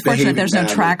but it's fortunate there's no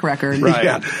track record.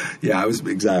 Right. Yeah. I was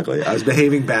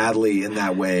behaving badly in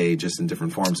that way, just in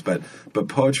different forms. But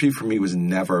poetry for me was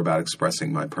never about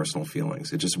expressing my personal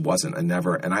feelings. It just wasn't. And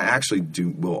I actually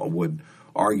would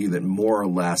argue that more or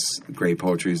less great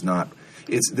poetry is not.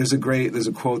 There's a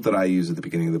quote that I use at the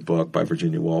beginning of the book by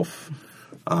Virginia Woolf.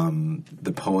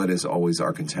 The poet is always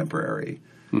our contemporary,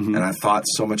 and I thought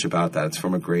so much about that. It's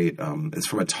from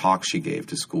a talk she gave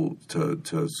to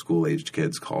school aged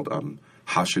kids called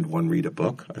 "How Should One Read a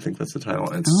Book?" I think that's the title.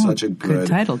 And it's such a good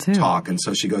title too. Talk, and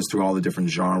so she goes through all the different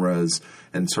genres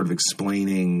and sort of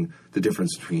explaining the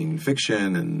difference between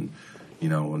fiction and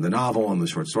the novel and the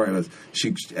short story.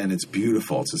 And it's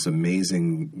beautiful. It's this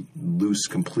amazing,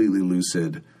 completely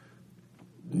lucid.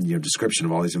 Description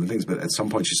of all these different things, but at some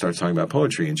point she starts talking about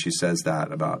poetry, and she says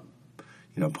that about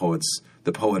poets.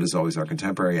 The poet is always our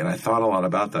contemporary, and I thought a lot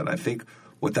about that. And I think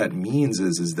what that means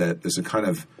is that there's a kind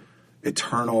of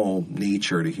eternal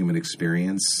nature to human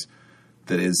experience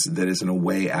that is in a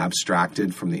way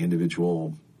abstracted from the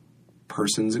individual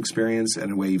person's experience, and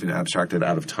in a way even abstracted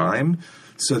out of time,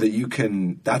 so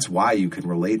that that's why you can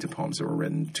relate to poems that were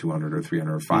written 200 or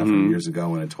 300 or 500 years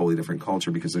ago in a totally different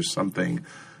culture, because there's something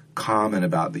common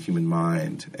about the human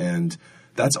mind. And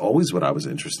that's always what I was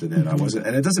interested in.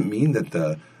 And it doesn't mean that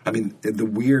the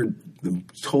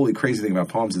totally crazy thing about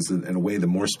poems is that in a way, the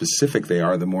more specific they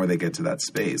are, the more they get to that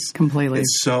space. Completely.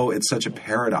 It's such a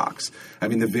paradox. I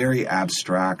mean, the very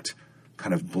abstract,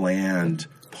 kind of bland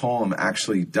poem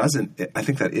actually I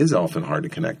think that is often hard to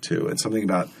connect to. It's something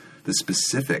about the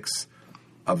specifics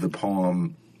of the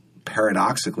poem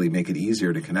paradoxically make it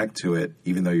easier to connect to it,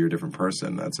 even though you're a different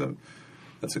person. That's a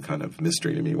kind of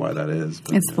mystery to me why that is.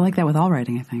 But, it's like that with all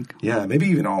writing, I think. Yeah, maybe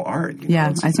even all art.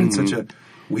 I think it's such a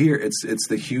weird. It's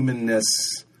the humanness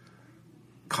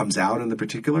comes out in the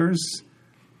particulars,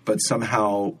 but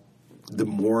somehow the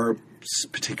more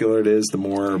particular it is, the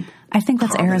more I think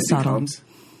that's common Aristotle. It becomes.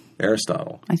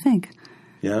 Aristotle. I think.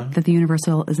 Yeah. That the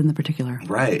universal is in the particular.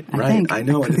 Right. I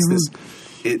know, and it's this.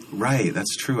 Right,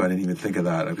 that's true. I didn't even think of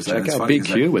that. Check out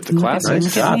BQ with the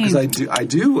classics. Yeah, because I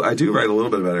do write a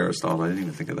little bit about Aristotle. I didn't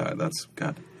even think of that. That's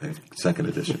second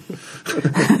edition.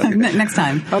 Next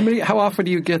time. How often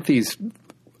do you get these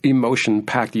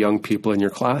emotion-packed young people in your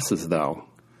classes, though?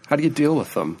 How do you deal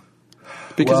with them?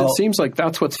 Because it seems like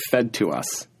that's what's fed to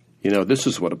us. This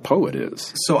is what a poet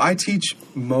is. So I teach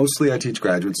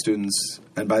graduate students,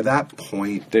 and by that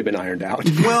point, they've been ironed out.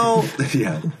 Well,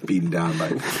 yeah, beaten down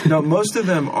by. No, most of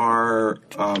them are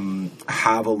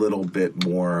have a little bit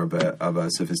more of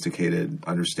a sophisticated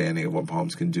understanding of what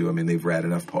poems can do. I mean, they've read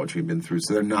enough poetry, been through,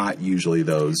 so they're not usually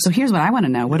those. So here's what I want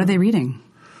to know: what are they reading?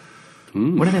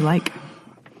 What are they like?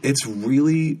 It's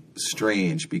really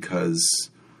strange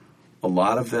because a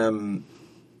lot of them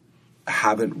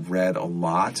haven't read a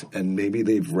lot, and maybe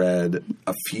they've read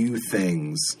a few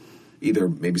things, either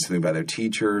maybe something by their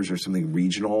teachers or something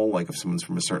regional, like if someone's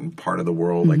from a certain part of the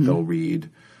world, like they'll read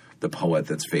the poet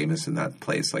that's famous in that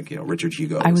place, like, Richard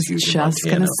Hugo. I was just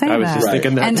going to say that. I was just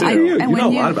thinking that too. You know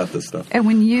a lot about this stuff. And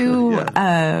when you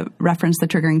reference The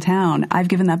Triggering Town, I've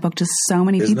given that book to so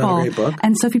many people. That a great book?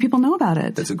 And so few people know about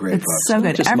it. It's a great book. It's so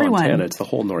good. Just Everyone. Montana, it's the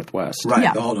whole Northwest. Right,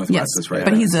 yeah. the whole Northwest, that's right.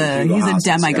 But he's a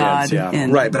demigod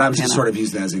in Right, but I was Montana. just sort of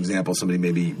using that as an example. Somebody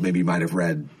maybe might have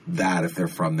read that if they're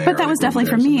from there. But that was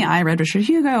definitely for me. I read Richard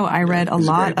Hugo. I read a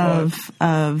lot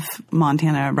of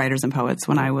Montana writers and poets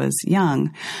when I was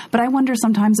young. But I wonder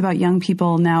sometimes about young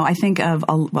people now. I think of,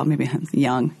 maybe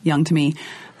young to me,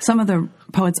 some of the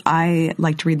poets I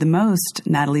like to read the most,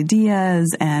 Natalie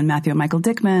Diaz and Matthew and Michael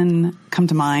Dickman come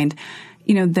to mind.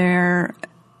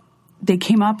 They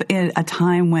came up at a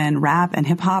time when rap and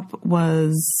hip hop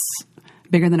was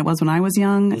bigger than it was when I was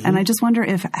young. And I just wonder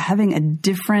if having a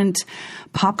different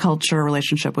pop culture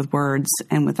relationship with words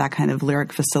and with that kind of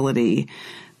lyric facility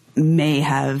may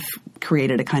have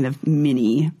created a kind of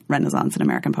mini renaissance in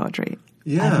American poetry.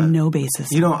 Yeah. I have no basis.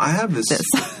 I have this.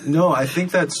 No, I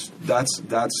think that's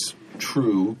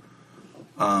true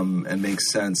and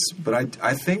makes sense. But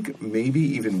I think maybe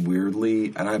even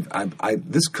weirdly, and I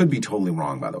this could be totally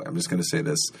wrong, by the way. I'm just going to say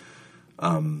this.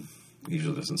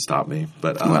 Usually doesn't stop me,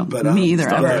 but me either.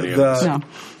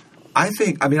 I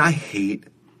think. I mean, I hate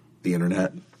the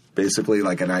internet. Basically,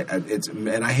 and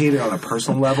I hate it on a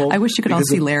personal level. I wish you could all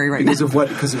see Larry right now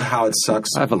because of how it sucks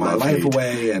my life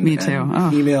away, and me too.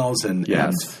 And emails and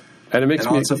it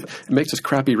makes us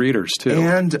crappy readers too.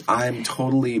 And I'm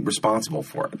totally responsible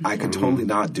for it. I could totally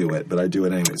not do it, but I do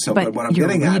it anyway. So, but what I'm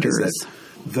getting at is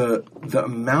that the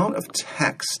amount of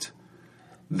text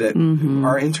that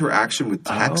our interaction with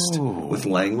text, with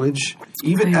language,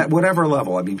 even at whatever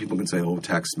level. I mean, people can say,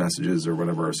 text messages or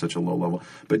whatever are such a low level.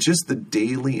 But just the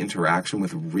daily interaction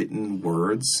with written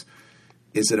words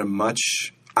is at a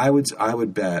much, I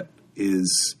would bet,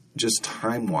 is just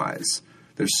time-wise.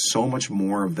 There's so much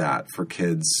more of that for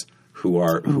kids who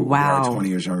are 20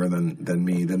 years younger than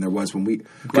me than there was when we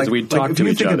talk to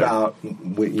each other.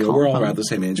 We're all around the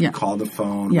same age. Yeah. We call the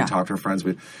phone. We talk to our friends.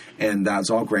 And that's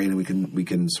all great. And we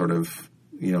can sort of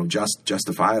just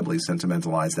justifiably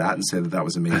sentimentalize that and say that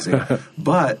was amazing.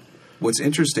 But what's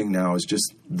interesting now is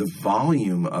just the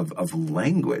volume of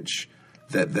language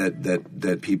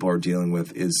that people are dealing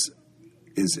with is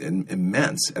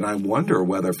immense. And I wonder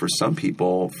whether for some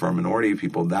people, for a minority of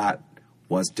people, that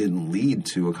didn't lead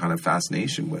to a kind of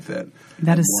fascination with it.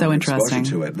 That is so interesting.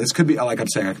 To it. This could be, like I'm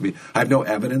saying, I have no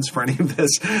evidence for any of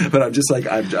this, but I'm just like,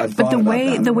 I've thought about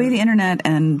that. The way the internet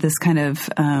and this kind of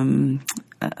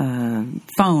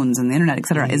phones and the internet, et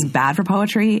cetera, is bad for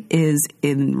poetry is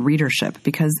in readership,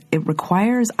 because it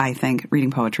requires, I think,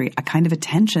 reading poetry, a kind of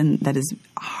attention that is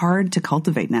hard to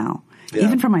cultivate now,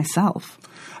 even for myself.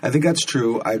 I think that's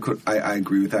true. I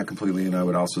agree with that completely, and I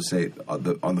would also say on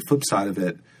the flip side of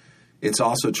it, it's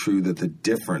also true that the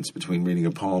difference between reading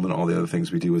a poem and all the other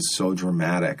things we do is so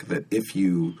dramatic that if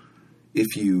you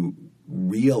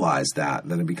realize that,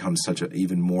 then it becomes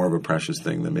even more of a precious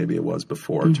thing than maybe it was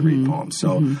before to read poems.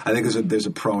 So I think there's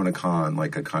a pro and a con,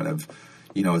 like a kind of,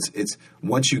 it's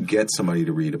once you get somebody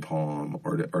to read a poem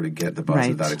or to get the buzz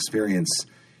of that experience,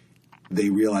 they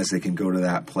realize they can go to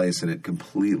that place and it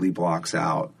completely blocks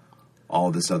out all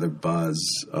this other buzz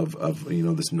of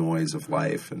this noise of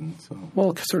life. And so,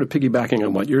 well, sort of piggybacking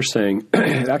on what you're saying,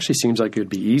 it actually seems like it would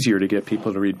be easier to get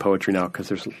people to read poetry now because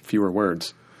there's fewer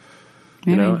words.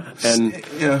 And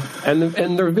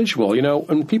they're visual.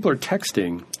 When people are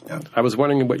texting, I was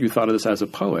wondering what you thought of this as a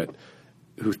poet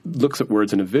who looks at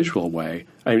words in a visual way.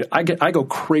 I mean, I go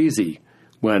crazy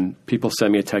when people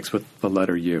send me a text with the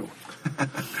letter U.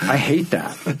 I hate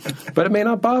that, but it may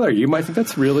not bother you. You might think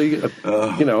that's really,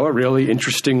 a really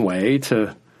interesting way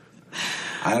to.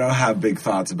 I don't have big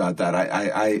thoughts about that.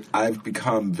 I've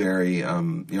become very,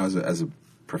 as a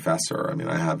professor. I mean,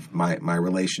 I have my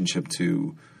relationship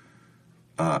to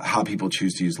how people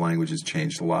choose to use language has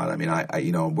changed a lot. I mean,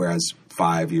 whereas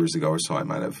 5 years ago or so, I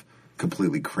might have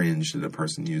completely cringed at a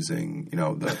person using,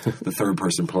 the third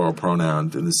person plural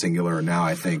pronoun in the singular, and now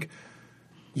I think.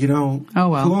 Who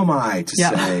am I to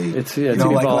say? It's an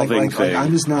evolving thing.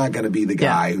 I'm just not going to be the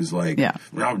guy who's like,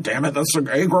 damn it, that's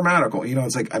agrammatical.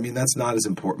 It's like, I mean, that's not as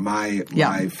important.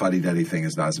 My fuddy-duddy thing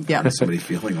is not as important as somebody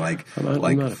feeling like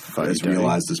as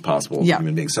realized as possible as a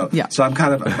human being. So I'm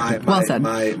kind of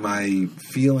my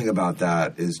feeling about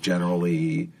that is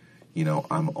generally,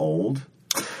 I'm old.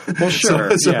 Well,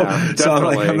 sure. So I'm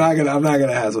like, I'm not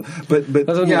gonna hassle. But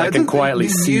I can quietly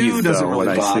see you. Doesn't really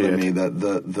really bother me.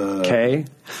 The K.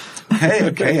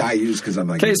 K I use because I'm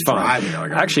like K's fine.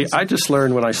 Actually, I just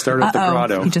learned when I started at the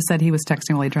Grotto. He just said he was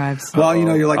texting while he drives. Well,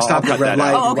 you're like stop at red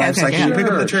light. Oh, okay. Can you pick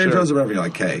up the train toes or whatever? You're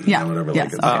like K. Yeah. Whatever.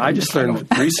 Yes. I just learned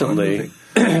recently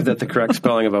that the correct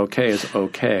spelling of okay is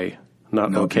okay,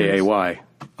 not OKAY.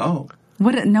 Oh.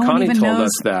 No one even told knows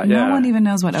us that. No one even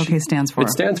knows what OK stands for. It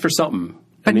stands for something.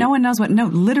 But no one knows what. No,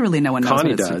 literally, no one knows.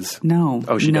 Connie what does. No,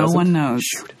 oh, she no doesn't? one knows.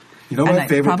 Shoot. My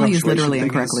favorite probably used punctuation literally thing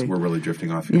incorrectly. is we're really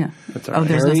drifting off here. Yeah. That's all right.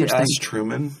 There's no Harry such thing. S.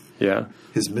 Truman. Yeah.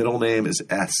 His middle name is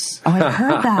S. Oh, I've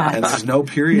heard that. And there's no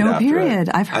period after period.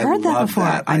 it. I've heard that before.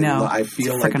 That. I know. I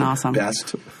feel it's like the awesome.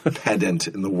 best pedant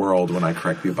in the world when I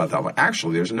correct people about that. I'm like,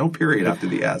 actually, there's no period after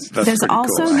the S. There's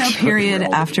also cool. no period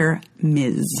after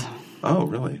Ms. Oh,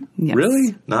 really? Yes.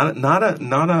 Really? Not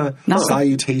a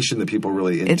salutation that people are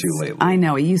really into lately. I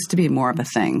know. It used to be more of a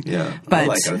thing. Yeah. But I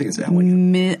like it. I think it's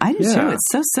elegant. I do too. It's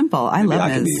so simple. I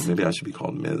love Ms. Maybe I should be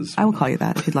called Ms. I will call you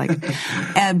that if you'd like.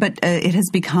 But it has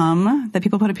become that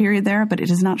people put a period there, but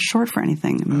it is not short for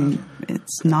anything.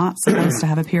 It's not supposed to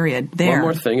have a period there. One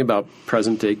more thing about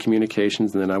present-day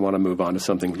communications, and then I want to move on to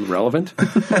something relevant.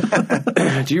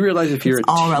 Do you realize if you're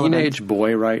a teenage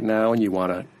boy right now and you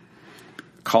want to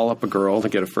call up a girl to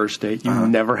get a first date, you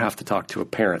never have to talk to a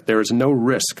parent. There is no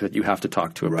risk that you have to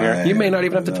talk to a parent. You may not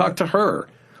even have to talk to her.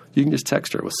 You can just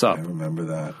text her, what's up? I remember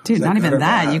that. Dude, not even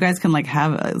that. You guys can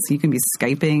you can be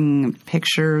Skyping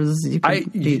pictures. Do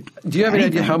you have any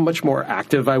idea how much more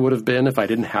active I would have been if I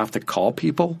didn't have to call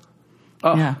people?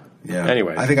 Oh. Yeah. Yeah.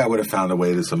 Anyway. I think I would have found a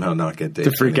way to somehow not get dates.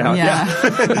 To freak out. Yeah.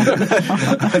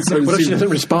 What if she doesn't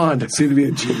respond? Seem to be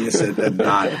a genius at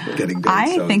not getting dates.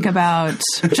 I think about,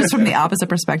 just from the opposite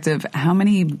perspective, how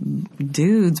many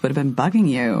dudes would have been bugging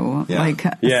you? Yeah.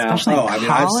 Especially in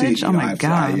college. My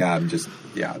God.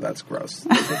 That's gross.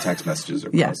 The text messages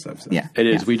are gross. Yeah. It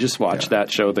is. We just watched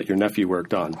that show that your nephew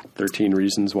worked on, 13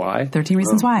 Reasons Why. 13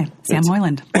 Reasons Why. Sam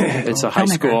Hoyland. It's a high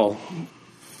school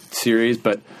series,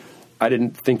 but I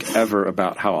didn't think ever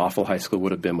about how awful high school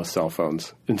would have been with cell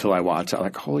phones until I watched it. I'm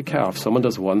like, holy cow, if someone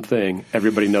does one thing,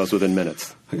 everybody knows within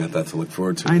minutes. I got that to look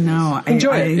forward to. I know.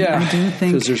 Enjoy it, yeah. I do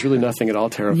think. Because there's really nothing at all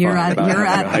terrifying about having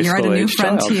a high you're at a new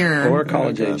frontier. Or a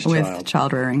college-age with child.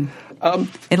 Child rearing.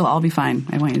 It'll all be fine.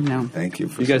 I want you to know. Thank you.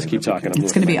 You guys keep talking.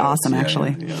 It's going to be awesome,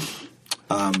 actually. Yeah.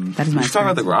 That is my. Let's talk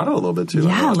about the Grotto a little bit too.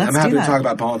 Yeah, let's do that. I'm happy to talk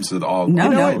about poems with all.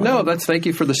 No. Thank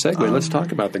you for the segue. Let's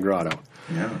talk about the Grotto.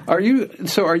 Yeah. Are you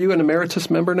an emeritus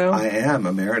member now? I am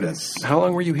emeritus. How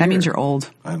long were you here? That means you're old.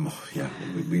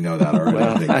 We know that already.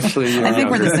 Well, actually, I think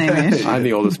we're the same age. I'm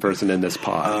the oldest person in this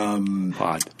pod.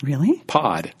 Really?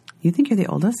 Pod. You think you're the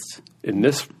oldest? In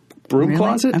this broom Really?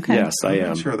 closet? Okay. Yes, I I'm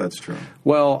am. sure that's true.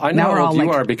 Well, I know Now how we're old all, you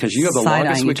like, are because you have the side-eyeing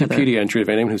longest each other. Wikipedia entry of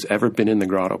anyone who's ever been in the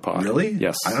GrottoPod. Really?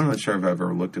 Yes. I'm not sure if I've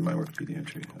ever looked at my Wikipedia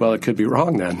entry. Well, it could be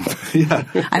wrong then. Yeah.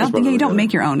 I don't think you don't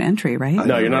make your own entry, right?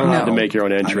 No, you're not allowed No. to make your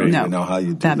own I entry. don't No. even know how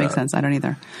you do That makes sense. I don't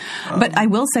either. But I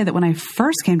will say that when I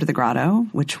first came to the Grotto,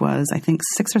 which was, I think,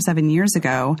 6 or 7 years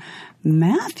ago,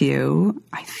 Matthew,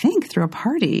 I think, threw a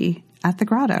party at the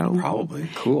Grotto. Probably.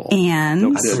 Cool.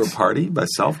 And I threw a party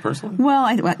myself personally. well,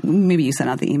 maybe you sent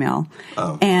out the email.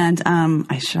 Oh. And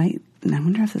I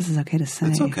wonder if this is okay to say.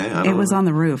 It's okay. I It don't was know. on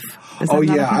the roof. Is Oh that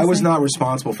not yeah, okay to I was say? not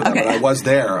responsible for that, Okay. but I was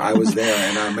there.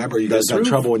 And I remember you guys This got in roof?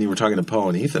 trouble when you were talking to Poe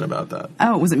and Ethan about that.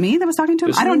 Oh, was it me that was talking to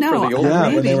him? This I don't room for know. the old- Yeah,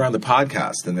 Maybe. when they were on the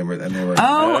podcast and they were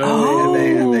Oh,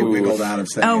 and they wiggled out of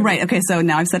saying. Oh, right. Okay, so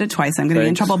now I've said it twice. I'm going to be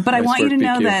in Thanks. trouble. But I Nice want you to work,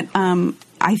 know BQ. that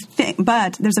I think,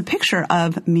 but there's a picture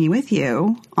of me with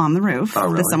you on the roof Oh,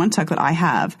 really? that someone took that I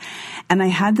have. And I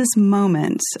had this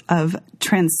moment of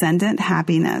transcendent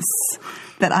happiness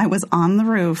that I was on the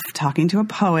roof talking to a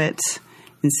poet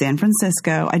in San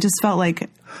Francisco. I just felt like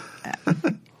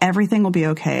everything will be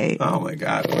okay. Oh my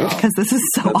God! Wow. Because this is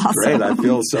so awesome. Great. I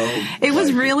feel so. It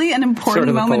was really an important Sort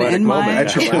of a moment poetic in my. moment,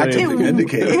 actually. Retroactively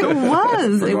vindicated. It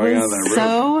was. For It going on was that roof.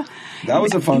 so. That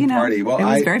was a fun you know, party. Well, it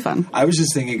was very fun. I was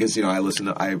just thinking because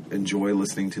I enjoy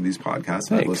listening to these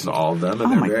podcasts. I Thanks. listen to all of them,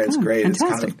 and Oh my it's God, great. It's kind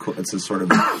fantastic. of cool. It's a sort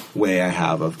of way I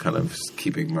have of kind of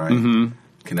keeping my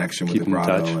connection with Keeping the in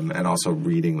Grotto, touch. and also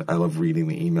reading. I love reading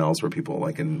the emails where people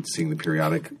and seeing the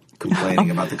periodic complaining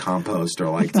about the compost or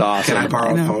awesome. can I borrow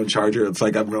I know. a phone charger? It's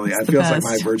like I'm really. I the feel like my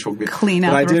best. virtual Clean But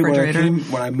out I the did refrigerator.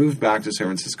 when I moved back to San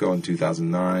Francisco in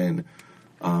 2009.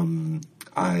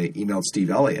 I emailed Steve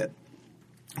Elliott,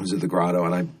 who was at the Grotto,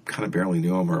 and I kind of barely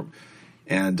knew him,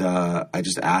 and I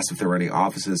just asked if there were any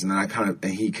offices, and then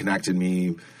and he connected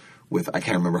me with, I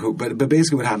can't remember who, but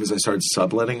basically what happened is I started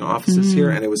subletting offices here,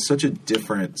 and it was such a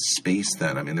different space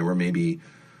then. I mean, there were maybe,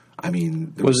 there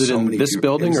Was it so in many this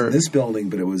building it was or- in this building?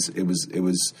 But it was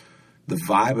the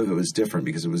vibe of it was different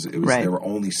because it was Right. there were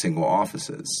only single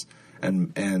offices.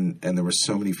 And there were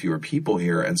so many fewer people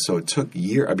here, and so it took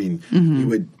years. I mean, you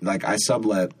would I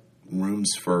sublet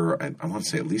rooms for I want to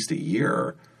say at least a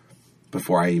year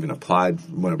before I even applied,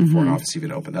 before an office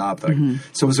even opened up.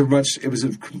 So it was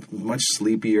a much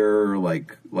sleepier,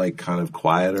 kind of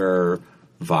quieter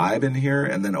vibe in here.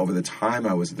 And then over the time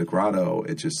I was at the Grotto,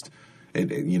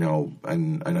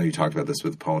 and I know you talked about this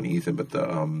with Poe and Ethan, but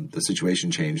the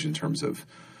situation changed in terms of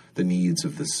the needs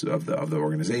of the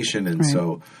organization, and Right.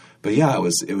 so. But yeah,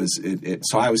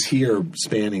 so I was here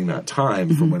spanning that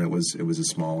time from when it was a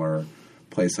smaller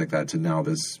place like that to now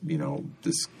this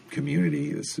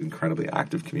community, this incredibly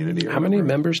active community. How many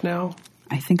members now?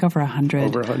 I think over 100.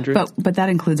 Over 100? But that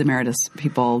includes emeritus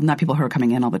people, not people who are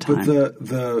coming in all the time. But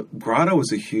the Grotto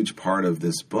was a huge part of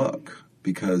this book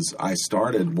because I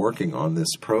started working on this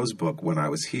prose book when I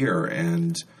was here,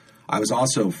 and I was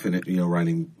also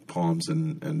writing poems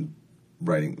and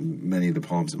writing many of the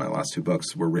poems in my last two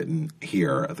books were written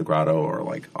here at the Grotto,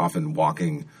 or often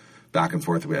walking back and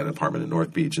forth. We had an apartment in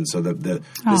North Beach, and so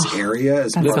this area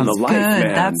is that part sounds of the life, good.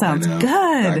 man. That sounds I know,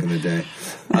 good. back in the day.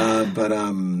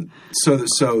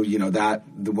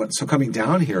 So coming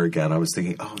down here again, I was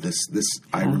thinking,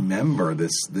 I remember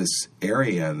this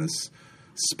area and this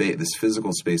space, this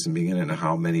physical space, and being in it, and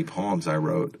how many poems I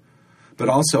wrote. But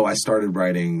also, I started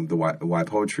writing the Y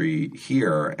poetry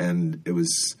here, and it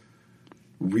was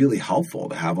really helpful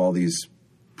to have all these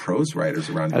prose writers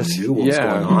around who knew what was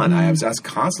going on. I was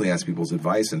constantly asked people's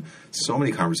advice, and so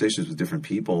many conversations with different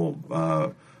people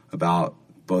about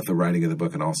both the writing of the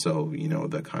book and also,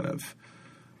 the kind of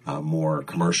more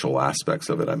commercial aspects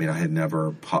of it. I mean, I had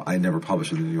never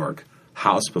published with the New York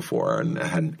House before, and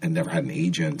never had an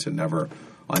agent, and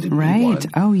I didn't need one.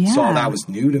 Oh, yeah. So all that was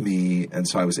new to me, and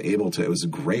so I was able to. It was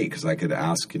great because I could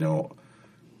ask,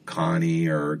 Connie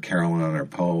or Caroline or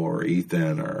Poe or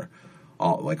Ethan or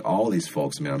all these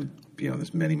folks. I mean,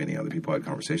 there's many other people I had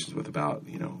conversations with about,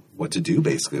 what to do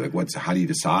basically. How do you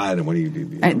decide and what do you do?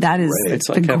 That is great. It's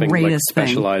like the having greatest thing.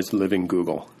 specialized living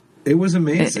Google. It was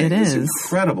amazing. It It's is.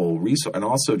 incredible resource, and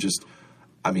also just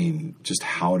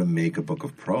how to make a book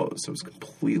of prose. I was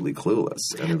completely clueless.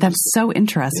 And That's so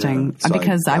interesting Yeah, so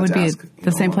because I I would got to be ask, at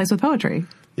the same place with poetry,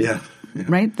 yeah.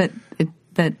 right? That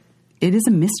it is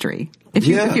a mystery. If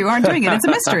you aren't doing it, it's a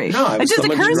mystery. No, it just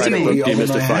someone occurs just to writing me. a book.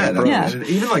 Demystifying prose. Yeah.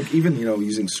 And even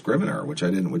using Scrivener, which I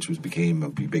didn't, which became a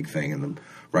big thing in the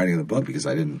writing of the book because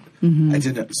I didn't.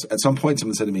 At some point,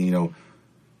 someone said to me,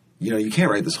 you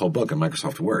can't write this whole book in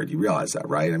Microsoft Word. You realize that,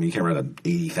 right? I mean, you can't write an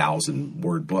 80,000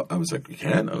 word book. I was like, you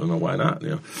can? I don't know why not.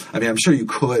 I mean, I'm sure you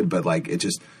could, but it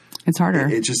just. It's harder.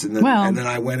 It just and then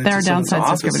I went into someone's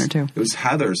office. Scrivener too. It was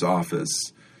Heather's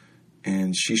office,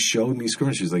 and she showed me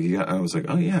Scrivener. She's like, "Yeah," I was like,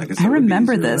 "Oh yeah, I guess." I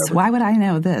remember this. Why would I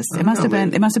know this? It must have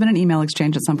been an email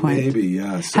exchange at some point. Maybe,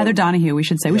 yeah. So, Heather Donahue. We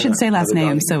should say last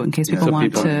name so in case people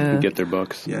want to get their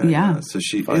books. Yeah. So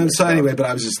she. So anyway, but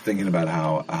I was just thinking about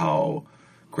how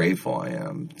grateful I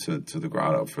am to the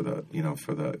Grotto for the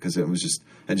because it was just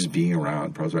being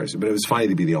around prose writers. But it was funny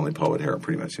to be the only poet here,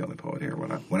 pretty much the only poet here.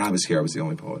 When I was here, I was the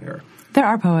only poet here. There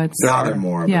are poets. Now there are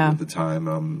more, but at the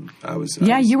time, I was.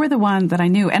 You were the one that I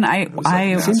knew, and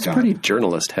I seems pretty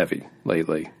journalist heavy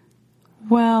lately.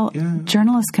 Well,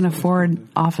 journalists can afford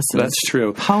offices. That's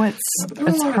true. Poets,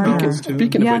 it's harder.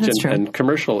 Speaking of which, and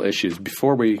commercial issues,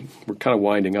 before we're kind of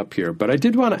winding up here, but I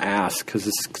did want to ask, because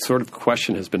this sort of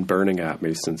question has been burning at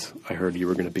me since I heard you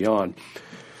were going to be on.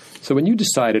 So when you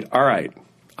decided, all right,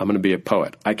 I'm going to be a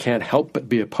poet, I can't help but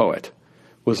be a poet,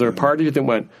 was there a part of you that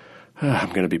went, I'm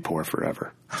going to be poor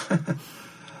forever? I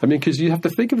mean, because you have to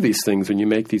think of these things when you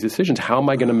make these decisions. How am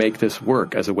I going to make this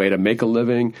work as a way to make a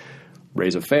living,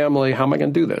 raise a family? How am I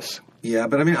going to do this? Yeah,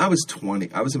 but I mean, I was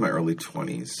 20. I was in my early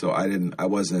 20s, so I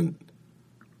wasn't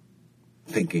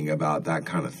thinking about that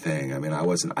kind of thing. I mean, I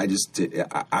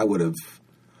would have,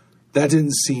 that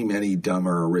didn't seem any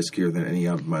dumber or riskier than any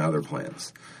of my other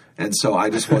plans. And so I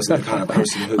just wasn't the kind of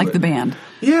person who... like the band.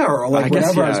 Yeah, or like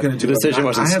whatever I was going to do. The decision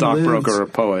wasn't stockbroker or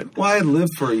poet. Well, I had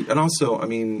lived and also, I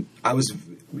mean, I was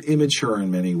immature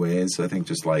in many ways. I think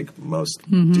just like most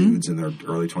dudes in their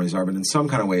early 20s are, but in some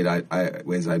kind of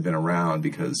ways I'd been around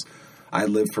because I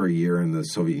lived for a year in the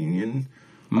Soviet Union.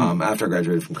 After I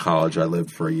graduated from college, I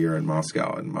lived for a year in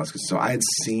Moscow. So I had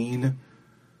seen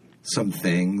some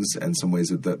things and some ways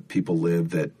that people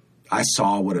live that I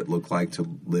saw what it looked like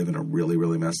to live in a really,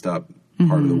 really messed up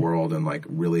part of the world and like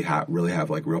really have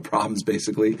like real problems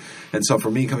basically. And so for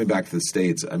me coming back to the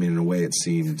States, I mean, in a way it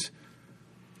seemed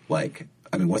like,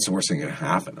 I mean, what's the worst thing going to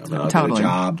happen? I mean, I'll get a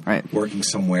job working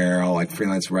somewhere, I'll like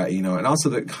freelance, and also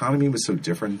the economy was so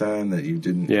different then that you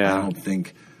didn't,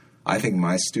 I think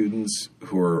my students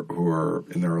who are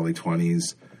in their early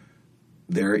 20s,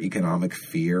 their economic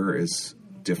fear is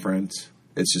different.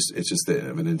 It's just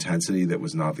of an intensity that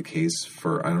was not the case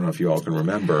for, I don't know if you all can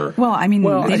remember. Well, I mean,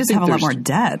 they just have a lot more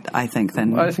debt, I think,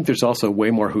 than... I think there's also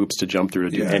way more hoops to jump through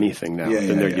to do anything now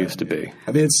than there used to be.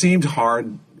 I mean, it seemed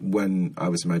hard when I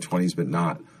was in my 20s, but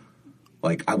not...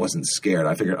 Like, I wasn't scared.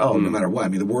 I figured, no matter what. I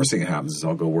mean, the worst thing that happens is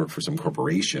I'll go work for some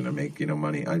corporation and make,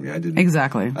 money. I mean, I didn't...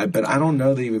 Exactly. But I don't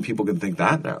know that even people can think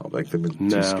that now. Like, they've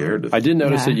been too scared. I did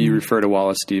notice that you refer to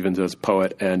Wallace Stevens as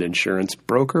poet and insurance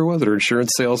broker, was it? Or insurance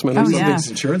salesman? Or something? He's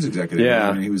an insurance executive. Yeah.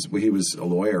 I mean, he was a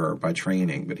lawyer by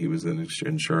training, but he was an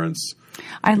insurance...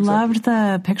 I loved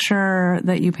the picture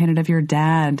that you painted of your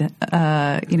dad,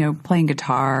 playing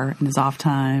guitar in his off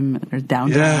time or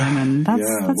downtime, and that's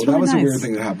well, really that was nice. a weird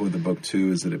thing that happened with the book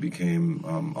too, is that it became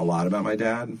a lot about my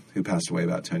dad, who passed away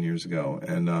about 10 years ago,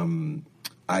 and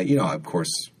of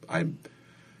course, I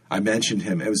mentioned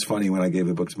him. It was funny when I gave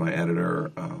the book to my editor.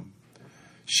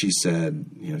 She said,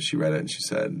 she read it and she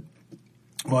said,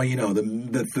 well,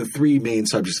 the three main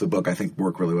subjects of the book I think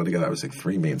work really well together. I was like,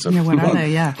 three main subjects of the book. What are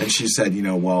they? Yeah. And she said,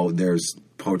 well, there's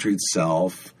poetry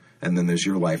itself, and then there's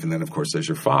your life, and then, of course, there's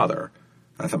your father.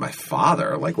 And I thought, my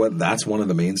father? Like, what? That's one of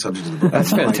the main subjects of the book?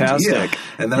 That's fantastic.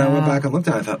 And then I went back and looked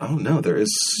at it, and I thought, oh, no, there is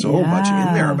so much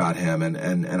in there about him,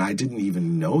 and I didn't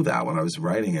even know that when I was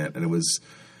writing it, and it was,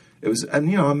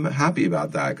 and, I'm happy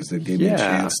about that, because it gave me a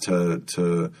chance to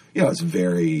it's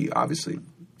very, obviously,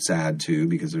 sad too,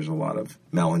 because there's a lot of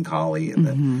melancholy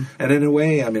and in a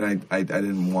way, I mean, I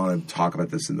didn't want to talk about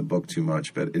this in the book too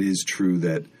much, but it is true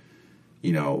that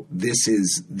this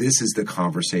is the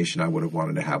conversation I would have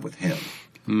wanted to have with him,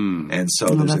 and so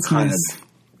there's a kind of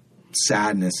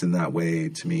sadness in that way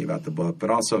to me about the book, but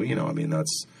also I mean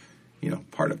that's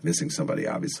part of missing somebody,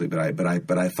 obviously, but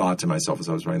I thought to myself as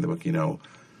I was writing the book,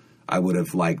 I would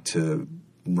have liked to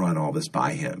run all this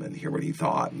by him and hear what he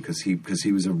thought, because he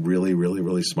was a really, really,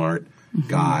 really smart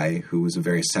guy who was a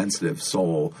very sensitive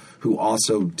soul, who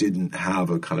also didn't have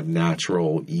a kind of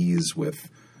natural ease with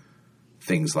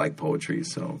things like poetry.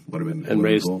 So would have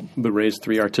been raised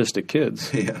three artistic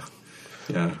kids. Yeah.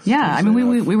 I mean,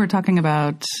 we were talking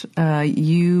about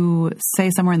you say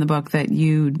somewhere in the book that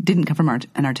you didn't come from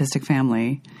an artistic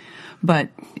family. But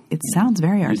it sounds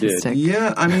very artistic.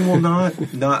 Yeah, I mean, well, not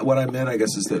what I meant, I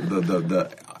guess, is that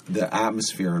the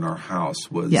atmosphere in our house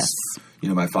was,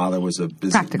 my father was a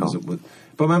business, practical.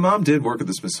 But my mom did work at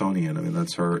the Smithsonian. I mean,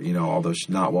 that's her, although she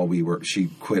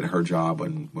quit her job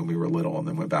when we were little and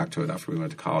then went back to it after we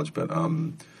went to college. I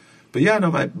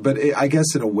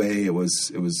guess in a way it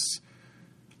was.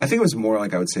 I think it was more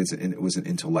like I would say it was an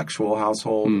intellectual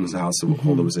household. It was a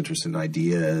household that was interested in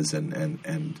ideas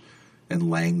and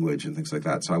language and things like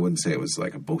that. So I wouldn't say it was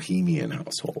like a bohemian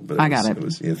household. But it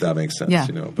was, if that makes sense, Yeah.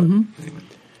 But anyway.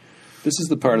 This is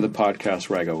the part of the podcast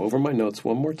where I go over my notes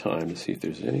one more time to see if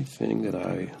there's anything that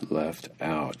I left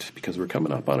out, because we're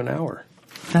coming up on an hour.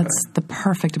 That's the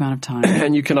perfect amount of time.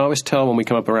 And you can always tell when we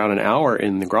come up around an hour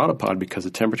in the GrottoPod because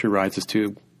the temperature rises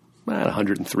to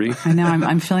 103. I know.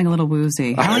 I'm feeling a little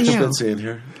woozy. How are you? Schwitzy in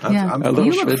here. Yeah. I'm a little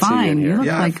You look schwitzy in fine. here. You look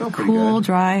Yeah, I like feel pretty cool, good.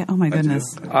 dry. Oh, my goodness.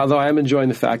 Although I am enjoying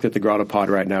the fact that the GrottoPod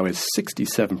right now is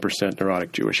 67%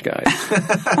 neurotic Jewish guys.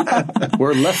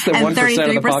 We're less than And 1% of the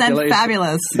 33% population.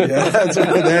 fabulous. Yeah,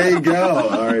 there you go.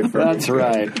 All right. That's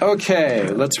right. Okay,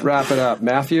 let's wrap it up.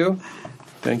 Matthew,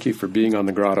 thank you for being on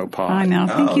the GrottoPod. I know.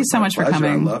 Thank you so much for Pleasure.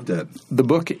 coming. I loved it. The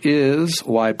book is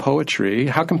Why Poetry.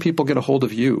 How can people get a hold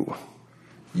of you?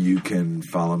 You can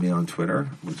follow me on Twitter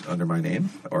under my name,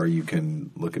 or you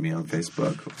can look at me on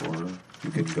Facebook, or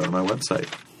you can go to my website.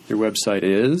 Your website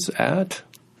is at?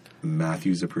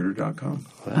 MatthewZapruder.com.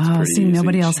 That's pretty see, easy.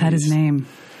 nobody else had his name.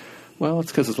 Well, it's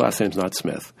because his last name's not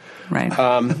Smith. Right.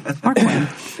 Or Quinn.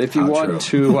 If you How want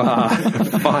to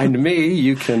find me,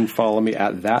 you can follow me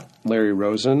at that Larry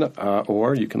Rosen,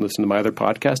 or you can listen to my other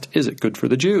podcast, Is It Good for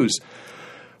the Jews?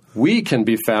 We can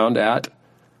be found at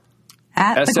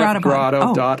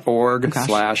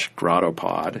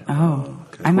sfgrotto.org/GrottoPod. Oh,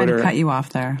 I might have cut you off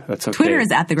there. That's okay. Twitter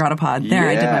is at the GrottoPod. There,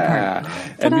 I did my part.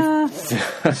 Ta-da!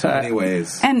 So many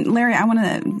ways. And Larry, I want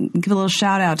to give a little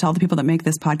shout out to all the people that make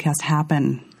this podcast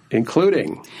happen.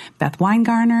 Including Beth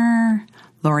Weingarner,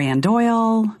 Lorianne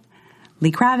Doyle,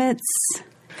 Lee Kravitz.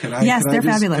 They're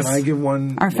fabulous. Can I give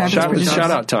one? Our fabulous producers.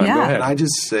 shout out time. Yeah. Go ahead. Can I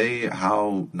just say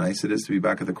how nice it is to be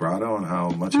back at the Grotto and how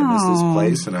much I miss this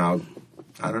place and how,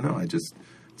 I don't know, it's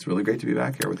really great to be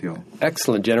back here with you all.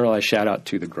 Excellent. Generalized shout out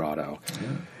to the Grotto. Yeah.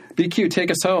 BQ,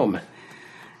 take us home.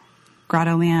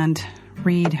 Grotto Land,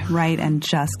 read, write, and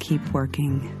just keep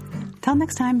working. Till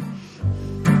next time.